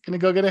 you're just going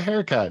to go get a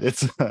haircut.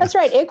 That's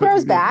right. It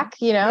grows back,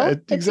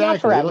 Exactly. It's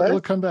not forever.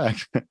 It'll come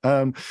back.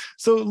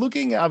 So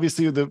looking,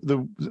 obviously,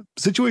 the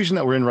situation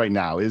that we're in right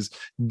now is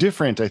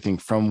different, I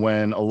think, from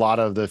when a lot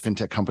of the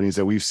fintech companies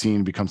that we've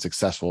seen become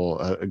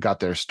successful got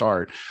their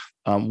start.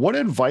 What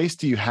advice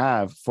do you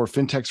have for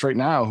fintechs right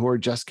now who are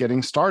just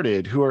getting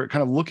started, who are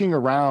kind of looking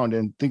around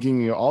and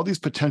thinking, all these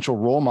potential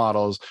role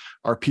models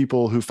are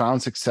people who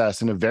found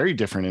success in a very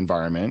different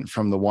environment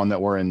from the one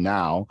that we're in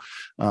now?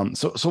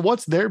 So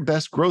what's their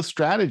best growth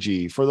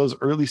strategy for those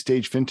early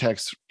stage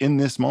fintechs in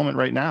this moment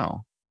right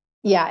now?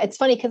 Yeah, it's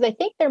funny because I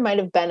think there might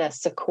have been a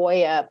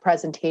Sequoia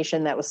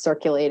presentation that was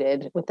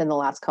circulated within the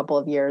last couple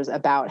of years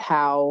about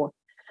how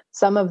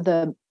some of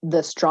the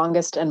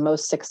strongest and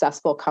most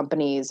successful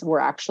companies were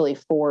actually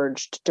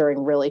forged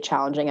during really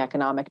challenging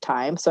economic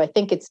times. So I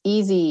think it's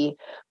easy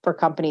for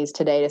companies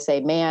today to say,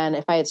 man,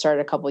 if I had started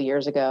a couple of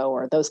years ago,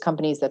 or those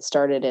companies that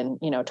started in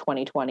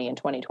 2020 and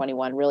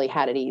 2021 really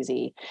had it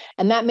easy.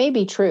 And that may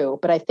be true,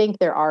 but I think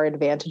there are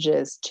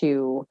advantages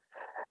to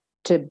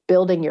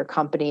building your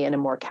company in a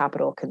more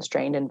capital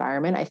constrained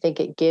environment. I think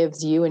it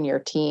gives you and your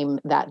team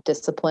that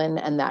discipline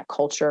and that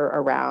culture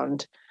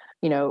around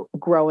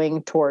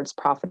growing towards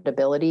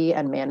profitability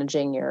and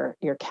managing your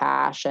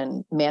cash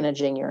and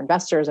managing your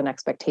investors and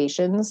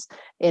expectations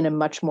in a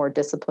much more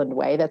disciplined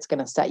way that's going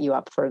to set you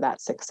up for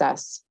that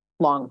success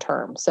long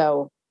term.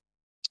 So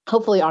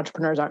hopefully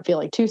entrepreneurs aren't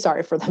feeling too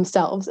sorry for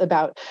themselves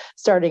about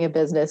starting a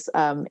business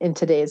in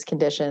today's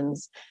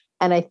conditions.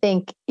 And I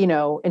think,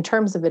 in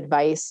terms of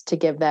advice to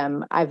give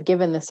them, I've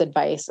given this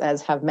advice,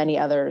 as have many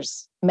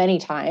others, many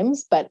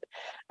times, but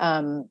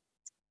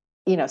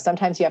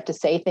sometimes you have to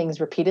say things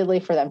repeatedly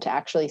for them to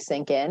actually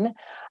sink in.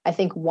 I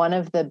think one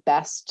of the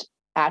best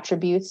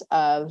attributes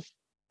of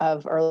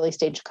early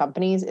stage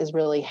companies is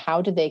really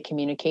how do they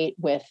communicate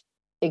with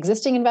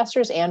existing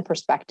investors and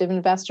prospective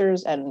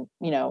investors, and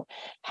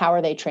how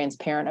are they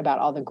transparent about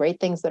all the great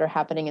things that are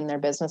happening in their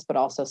business, but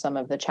also some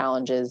of the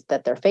challenges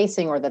that they're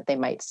facing or that they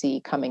might see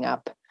coming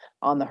up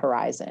on the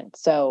horizon.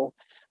 So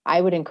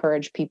I would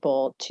encourage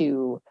people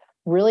to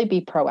really be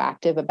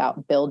proactive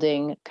about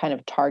building kind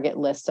of target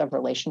lists of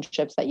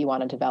relationships that you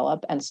want to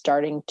develop and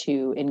starting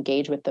to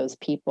engage with those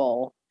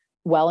people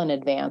well in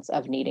advance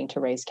of needing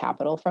to raise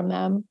capital from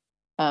them.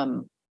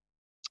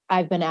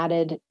 I've been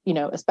added,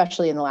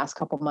 especially in the last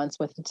couple of months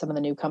with some of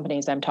the new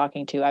companies I'm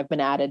talking to, I've been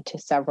added to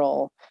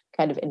several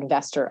kind of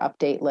investor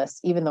update lists,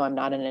 even though I'm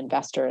not an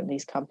investor in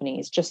these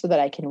companies, just so that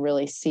I can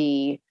really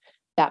see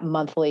that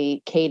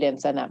monthly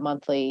cadence and that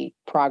monthly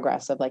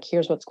progress of like,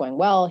 here's what's going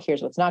well,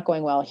 here's what's not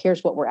going well,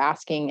 here's what we're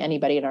asking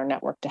anybody in our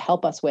network to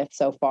help us with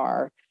so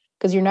far,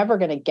 because you're never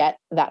going to get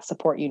that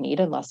support you need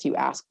unless you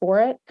ask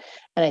for it.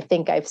 And I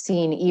think I've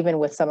seen, even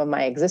with some of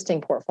my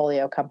existing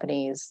portfolio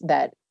companies,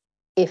 that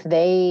if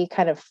they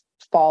kind of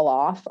fall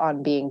off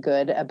on being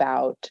good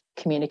about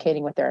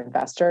communicating with their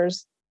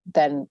investors,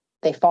 then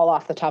they fall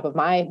off the top of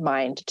my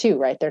mind too,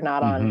 right? They're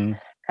not on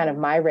kind of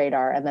my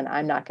radar, and then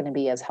I'm not going to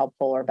be as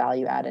helpful or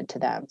value added to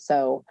them.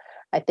 So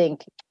I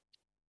think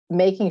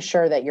making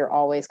sure that you're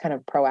always kind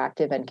of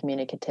proactive and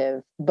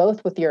communicative,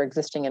 both with your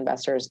existing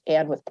investors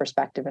and with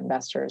prospective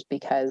investors,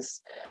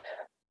 because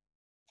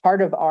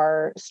part of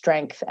our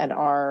strength and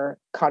our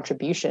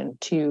contribution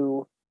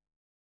to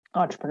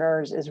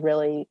entrepreneurs is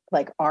really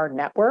like our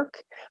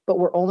network, but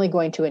we're only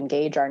going to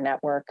engage our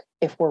network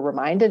if we're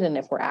reminded and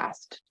if we're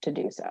asked to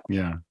do so.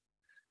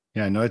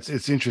 Yeah, no,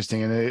 it's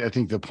interesting. And I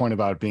think the point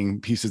about being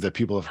pieces that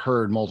people have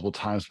heard multiple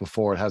times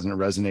before, it hasn't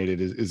resonated,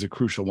 is a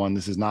crucial one.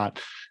 This is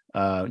not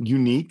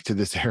unique to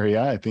this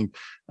area. I think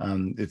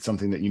it's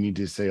something that you need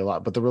to say a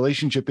lot, but the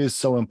relationship is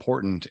so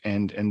important.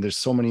 And there's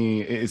so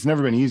many, it's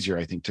never been easier,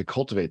 I think, to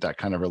cultivate that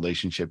kind of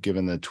relationship,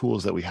 given the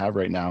tools that we have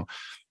right now.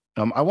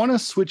 I want to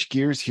switch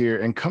gears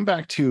here and come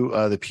back to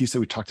the piece that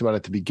we talked about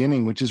at the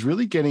beginning, which is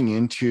really getting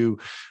into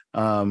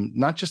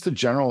not just the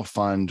general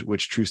fund,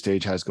 which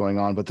TrueStage has going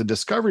on, but the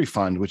Discovery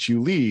Fund, which you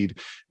lead,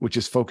 which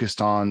is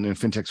focused on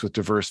fintechs with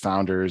diverse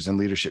founders and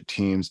leadership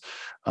teams.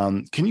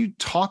 Can you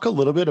talk a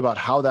little bit about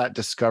how that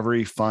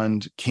Discovery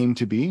Fund came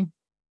to be?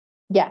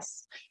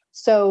 Yes.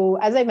 So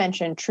as I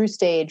mentioned,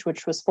 TrueStage,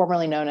 which was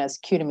formerly known as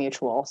CUNA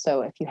Mutual.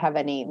 So if you have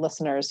any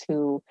listeners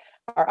who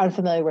are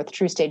unfamiliar with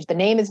TrueStage, the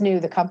name is new,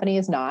 the company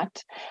is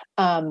not.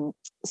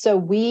 So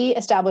we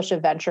established a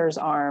ventures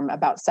arm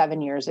about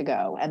 7 years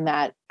ago, and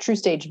that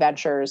TrueStage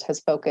Ventures has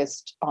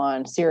focused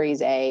on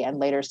Series A and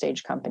later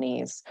stage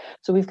companies.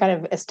 So we've kind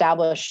of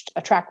established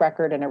a track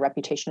record and a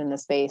reputation in the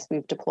space.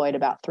 We've deployed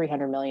about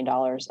 $300 million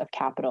of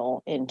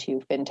capital into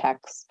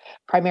fintechs,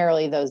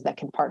 primarily those that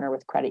can partner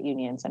with credit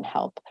unions and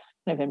help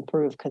kind of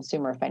improve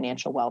consumer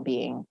financial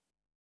well-being.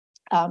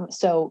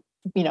 So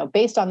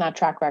based on that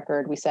track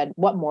record, we said,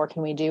 what more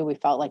can we do? We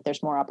felt like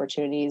there's more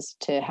opportunities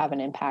to have an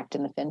impact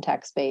in the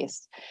fintech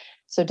space.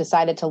 So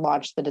decided to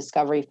launch the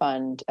Discovery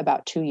Fund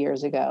about 2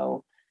 years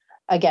ago.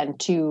 again,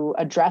 to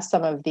address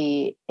some of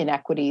the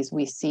inequities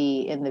we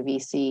see in the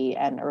VC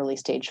and early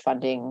stage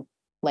funding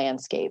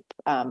landscape,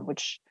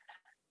 which,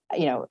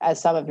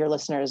 as some of your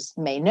listeners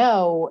may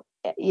know,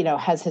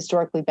 has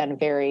historically been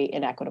very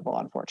inequitable,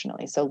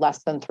 unfortunately. So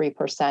less than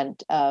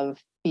 3% of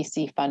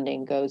VC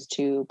funding goes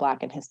to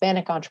Black and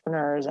Hispanic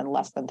entrepreneurs, and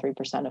less than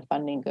 3% of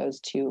funding goes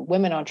to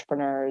women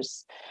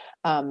entrepreneurs.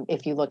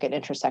 If you look at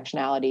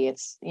intersectionality,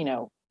 it's,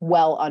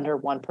 well under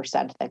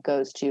 1% that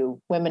goes to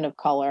women of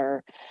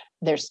color.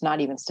 There's not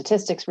even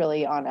statistics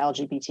really on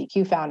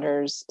LGBTQ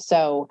founders.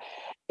 So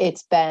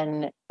it's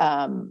been,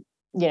 a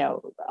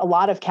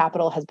lot of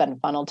capital has been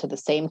funneled to the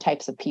same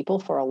types of people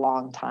for a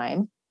long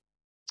time.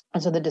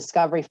 And so the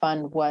Discovery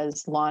Fund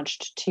was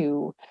launched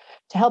to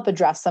help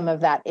address some of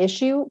that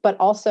issue, but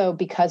also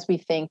because we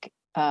think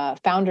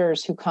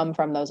founders who come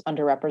from those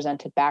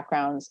underrepresented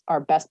backgrounds are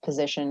best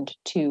positioned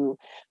to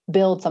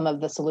build some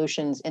of the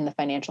solutions in the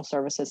financial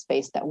services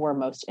space that we're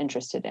most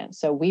interested in.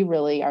 So we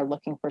really are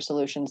looking for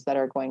solutions that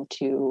are going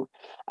to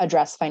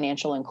address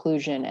financial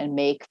inclusion and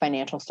make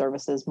financial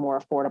services more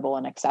affordable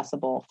and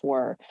accessible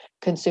for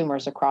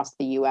consumers across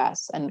the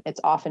US. And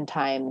it's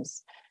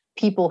oftentimes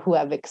people who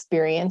have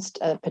experienced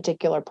a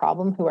particular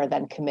problem who are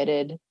then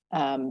committed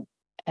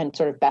and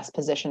sort of best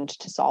positioned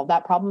to solve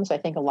that problem. So I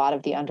think a lot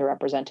of the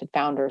underrepresented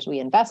founders we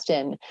invest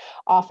in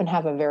often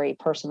have a very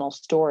personal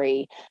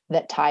story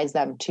that ties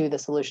them to the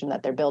solution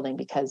that they're building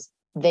because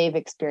they've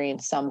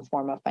experienced some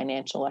form of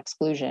financial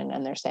exclusion.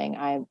 And they're saying,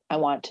 I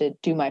want to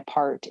do my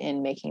part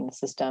in making the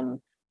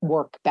system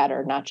work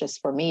better, not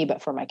just for me,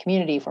 but for my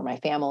community, for my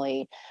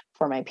family,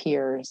 for my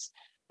peers.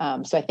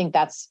 So I think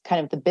that's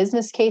kind of the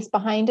business case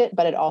behind it,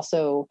 but it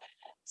also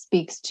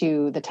speaks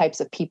to the types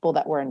of people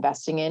that we're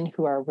investing in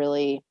who are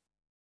really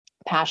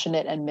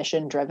passionate and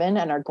mission driven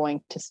and are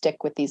going to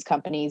stick with these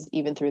companies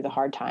even through the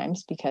hard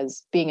times,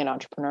 because being an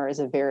entrepreneur is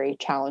a very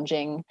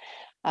challenging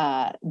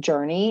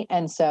journey.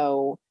 And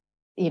so,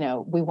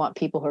 we want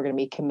people who are going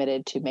to be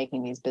committed to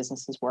making these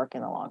businesses work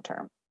in the long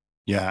term.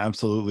 Yeah,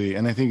 absolutely.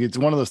 And I think it's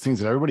one of those things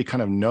that everybody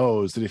kind of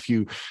knows that if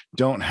you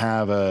don't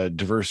have a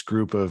diverse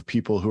group of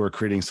people who are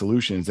creating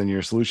solutions, then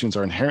your solutions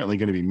are inherently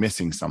going to be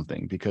missing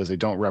something because they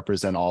don't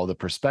represent all the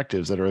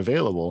perspectives that are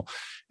available.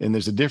 And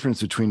there's a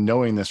difference between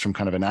knowing this from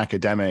kind of an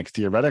academic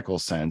theoretical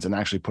sense and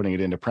actually putting it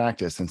into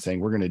practice and saying,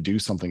 we're going to do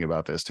something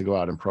about this, to go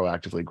out and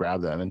proactively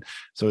grab them. And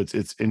so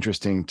it's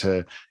interesting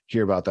to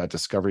hear about that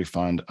Discovery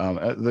Fund.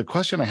 The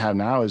question I have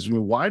now is,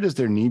 why does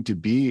there need to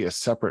be a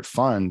separate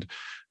fund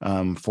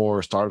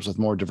for startups with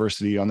more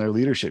diversity on their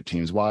leadership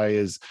teams? Why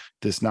is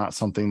this not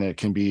something that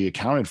can be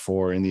accounted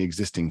for in the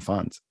existing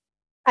funds?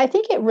 I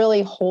think it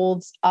really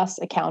holds us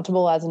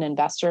accountable as an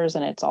investors,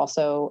 and it's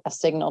also a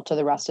signal to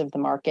the rest of the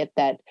market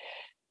that,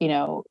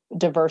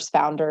 diverse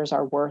founders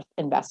are worth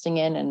investing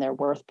in and they're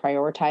worth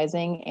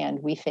prioritizing. And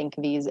we think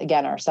these,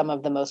 again, are some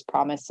of the most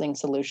promising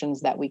solutions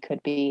that we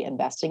could be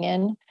investing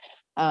in.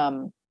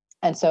 And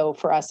so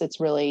for us, it's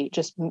really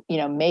just,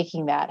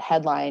 making that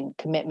headline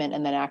commitment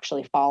and then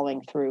actually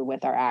following through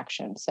with our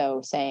action.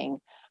 So saying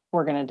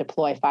we're going to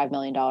deploy $5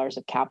 million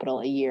of capital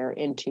a year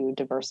into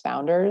diverse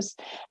founders.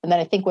 And then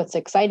I think what's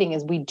exciting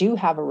is we do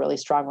have a really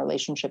strong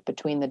relationship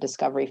between the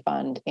Discovery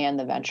Fund and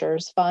the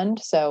Ventures Fund.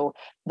 So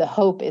the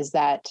hope is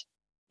that,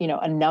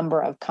 a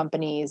number of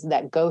companies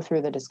that go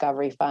through the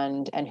Discovery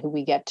Fund and who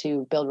we get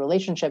to build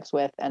relationships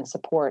with and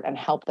support and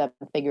help them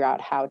figure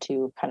out how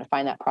to kind of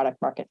find that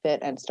product market fit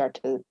and start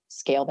to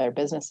scale their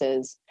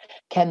businesses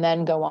can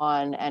then go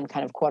on and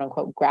kind of quote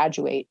unquote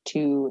graduate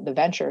to the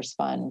Ventures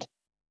Fund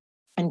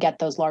and get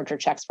those larger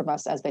checks from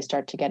us as they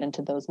start to get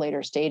into those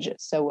later stages.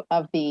 So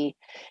of the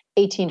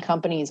 18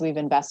 companies we've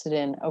invested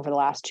in over the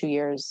last 2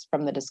 years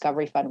from the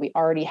Discovery Fund, we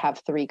already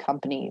have 3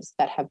 companies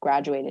that have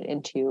graduated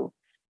into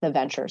the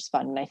Ventures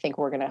Fund. And I think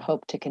we're going to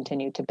hope to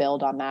continue to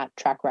build on that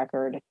track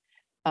record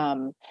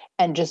and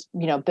just,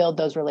 build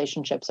those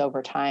relationships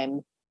over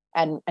time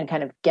and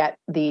kind of get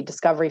the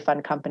Discovery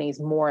Fund companies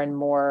more and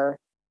more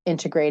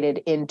integrated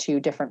into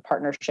different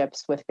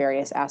partnerships with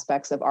various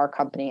aspects of our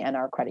company and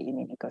our credit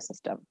union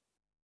ecosystem.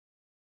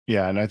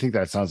 Yeah, and I think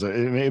that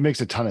it makes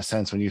a ton of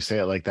sense when you say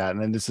it like that.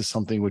 And then this is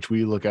something which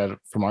we look at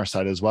from our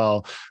side as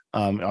well.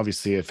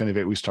 Obviously, at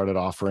Finovate, we started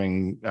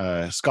offering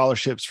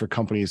scholarships for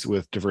companies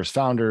with diverse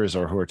founders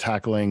or who are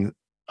tackling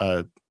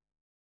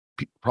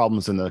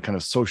problems in the kind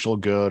of social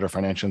good or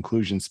financial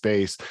inclusion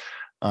space.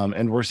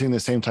 And we're seeing the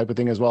same type of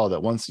thing as well,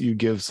 that once you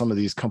give some of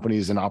these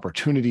companies an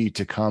opportunity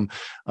to come,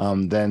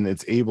 then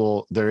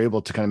they're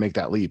able to kind of make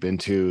that leap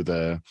into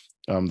the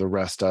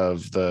rest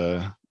of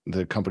the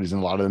companies,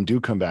 and a lot of them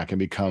do come back and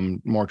become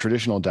more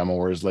traditional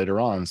demoers later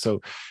on. So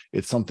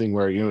it's something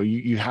where,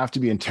 you have to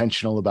be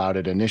intentional about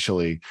it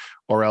initially,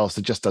 or else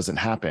it just doesn't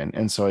happen.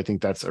 And so I think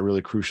that's a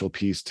really crucial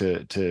piece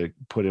to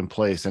put in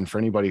place. And for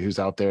anybody who's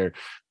out there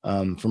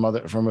from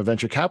a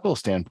venture capital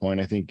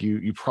standpoint, I think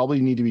you probably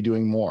need to be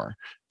doing more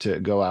to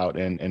go out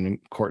and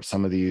court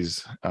some of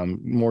these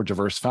more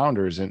diverse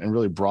founders and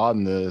really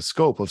broaden the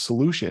scope of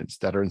solutions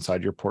that are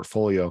inside your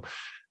portfolio.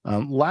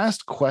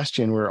 Last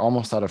question, we're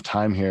almost out of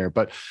time here,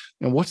 but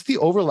what's the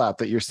overlap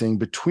that you're seeing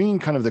between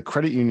kind of the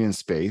credit union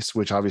space,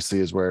 which obviously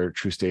is where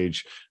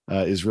TruStage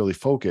is really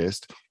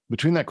focused,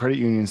 between that credit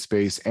union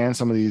space and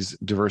some of these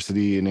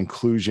diversity and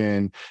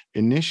inclusion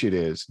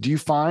initiatives? Do you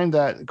find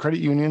that credit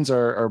unions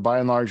are by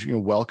and large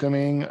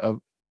welcoming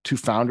to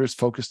founders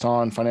focused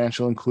on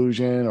financial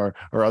inclusion or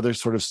other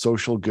sort of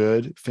social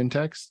good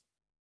fintechs?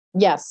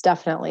 Yes,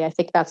 definitely. I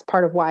think that's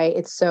part of why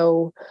it's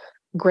so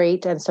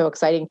great and so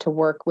exciting to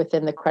work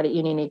within the credit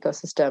union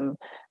ecosystem.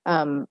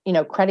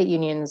 Credit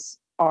unions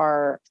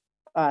are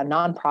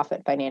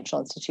nonprofit financial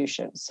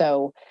institutions,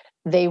 so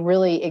they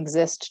really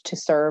exist to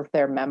serve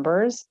their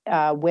members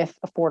with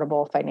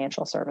affordable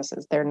financial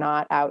services. They're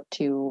not out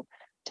to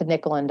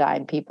nickel and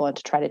dime people and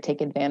to try to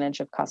take advantage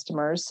of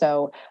customers.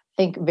 So I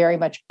think very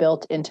much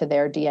built into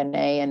their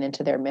DNA and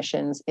into their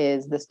missions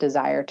is this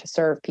desire to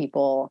serve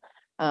people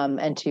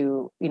and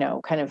to,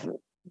 kind of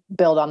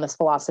build on this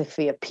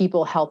philosophy of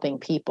people helping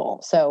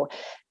people. So,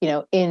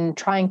 in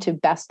trying to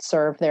best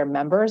serve their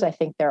members, I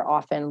think they're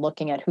often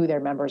looking at who their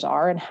members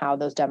are and how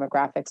those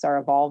demographics are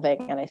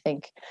evolving. And I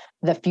think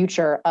the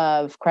future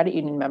of credit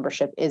union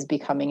membership is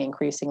becoming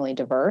increasingly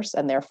diverse,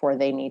 and therefore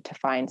they need to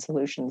find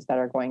solutions that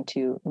are going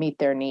to meet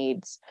their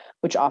needs,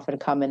 which often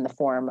come in the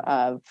form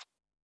of,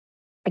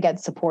 again,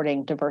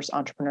 supporting diverse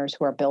entrepreneurs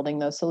who are building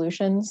those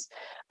solutions,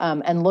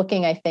 and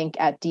looking, I think,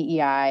 at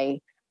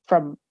DEI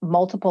from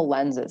multiple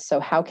lenses. So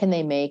how can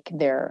they make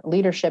their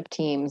leadership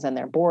teams and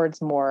their boards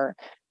more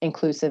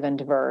inclusive and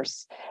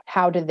diverse?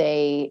 How do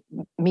they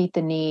meet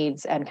the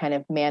needs and kind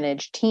of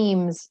manage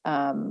teams,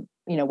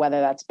 whether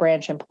that's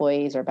branch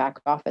employees or back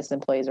office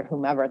employees or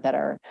whomever that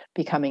are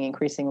becoming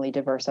increasingly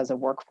diverse as a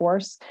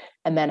workforce?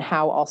 And then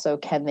how also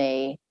can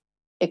they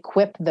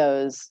equip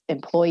those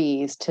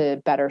employees to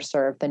better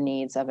serve the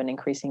needs of an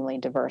increasingly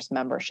diverse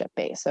membership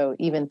base? So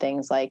even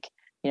things like,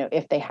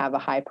 if they have a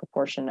high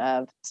proportion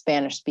of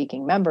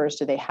Spanish-speaking members,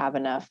 do they have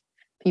enough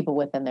people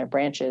within their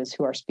branches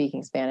who are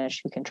speaking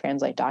Spanish, who can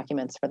translate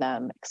documents for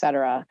them, et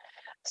cetera?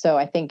 So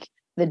I think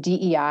the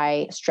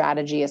DEI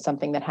strategy is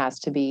something that has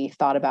to be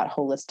thought about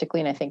holistically,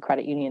 and I think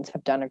credit unions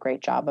have done a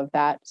great job of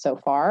that so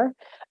far,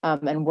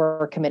 and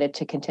we're committed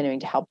to continuing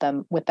to help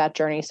them with that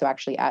journey. So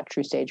actually at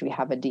TruStage, we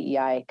have a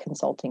DEI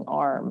consulting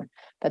arm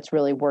that's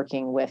really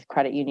working with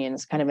credit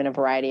unions kind of in a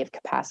variety of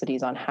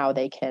capacities on how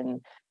they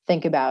can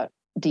think about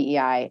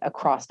DEI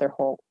across their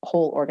whole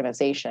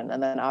organization.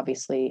 And then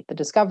obviously the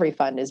Discovery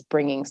Fund is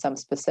bringing some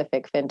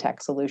specific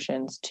fintech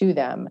solutions to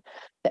them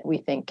that we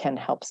think can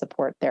help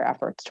support their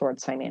efforts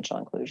towards financial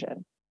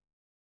inclusion.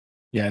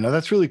 Yeah, no,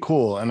 that's really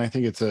cool. And I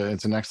think it's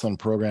an excellent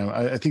program.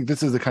 I think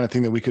this is the kind of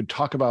thing that we could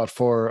talk about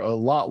for a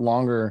lot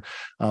longer,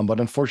 but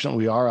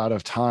unfortunately we are out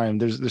of time.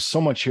 There's so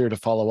much here to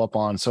follow up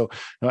on. So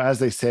as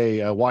they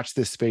say, watch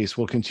this space.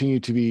 We'll continue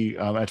to be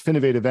at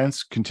Finovate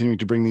events, continuing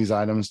to bring these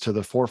items to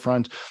the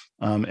forefront.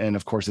 And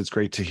of course, it's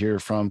great to hear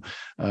from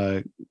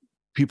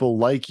people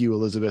like you,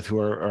 Elizabeth, who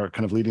are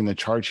kind of leading the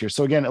charge here.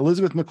 So again,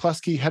 Elizabeth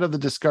McCluskey, head of the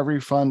Discovery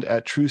Fund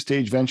at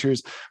TruStage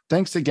Ventures.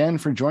 Thanks again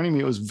for joining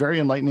me. It was a very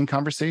enlightening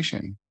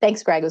conversation.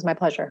 Thanks, Greg. It was my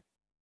pleasure.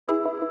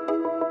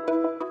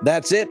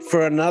 That's it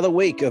for another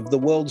week of the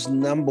world's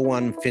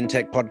 #1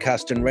 fintech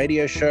podcast and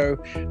radio show,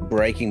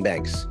 Breaking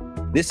Banks.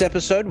 This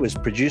episode was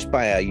produced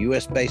by our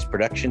US-based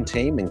production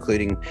team,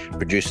 including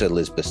producer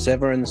Elizabeth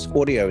Severance,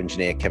 audio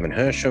engineer Kevin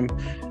Hersham,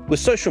 with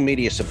social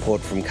media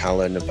support from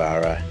Carlo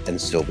Navarra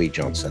and Sylvie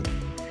Johnson.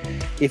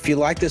 If you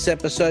like this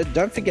episode,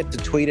 don't forget to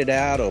tweet it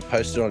out or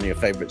post it on your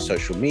favorite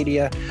social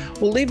media,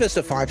 or leave us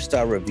a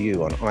 5-star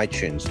review on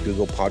iTunes,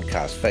 Google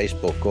Podcasts,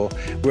 Facebook, or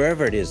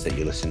wherever it is that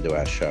you listen to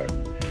our show.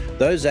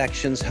 Those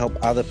actions help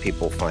other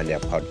people find our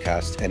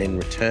podcast, and in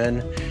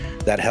return,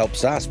 that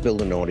helps us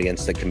build an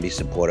audience that can be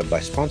supported by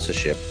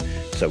sponsorship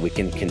so we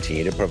can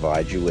continue to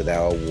provide you with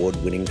our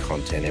award-winning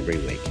content every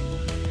week.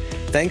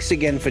 Thanks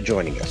again for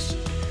joining us.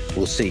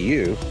 We'll see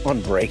you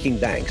on Breaking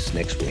Banks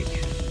next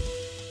week.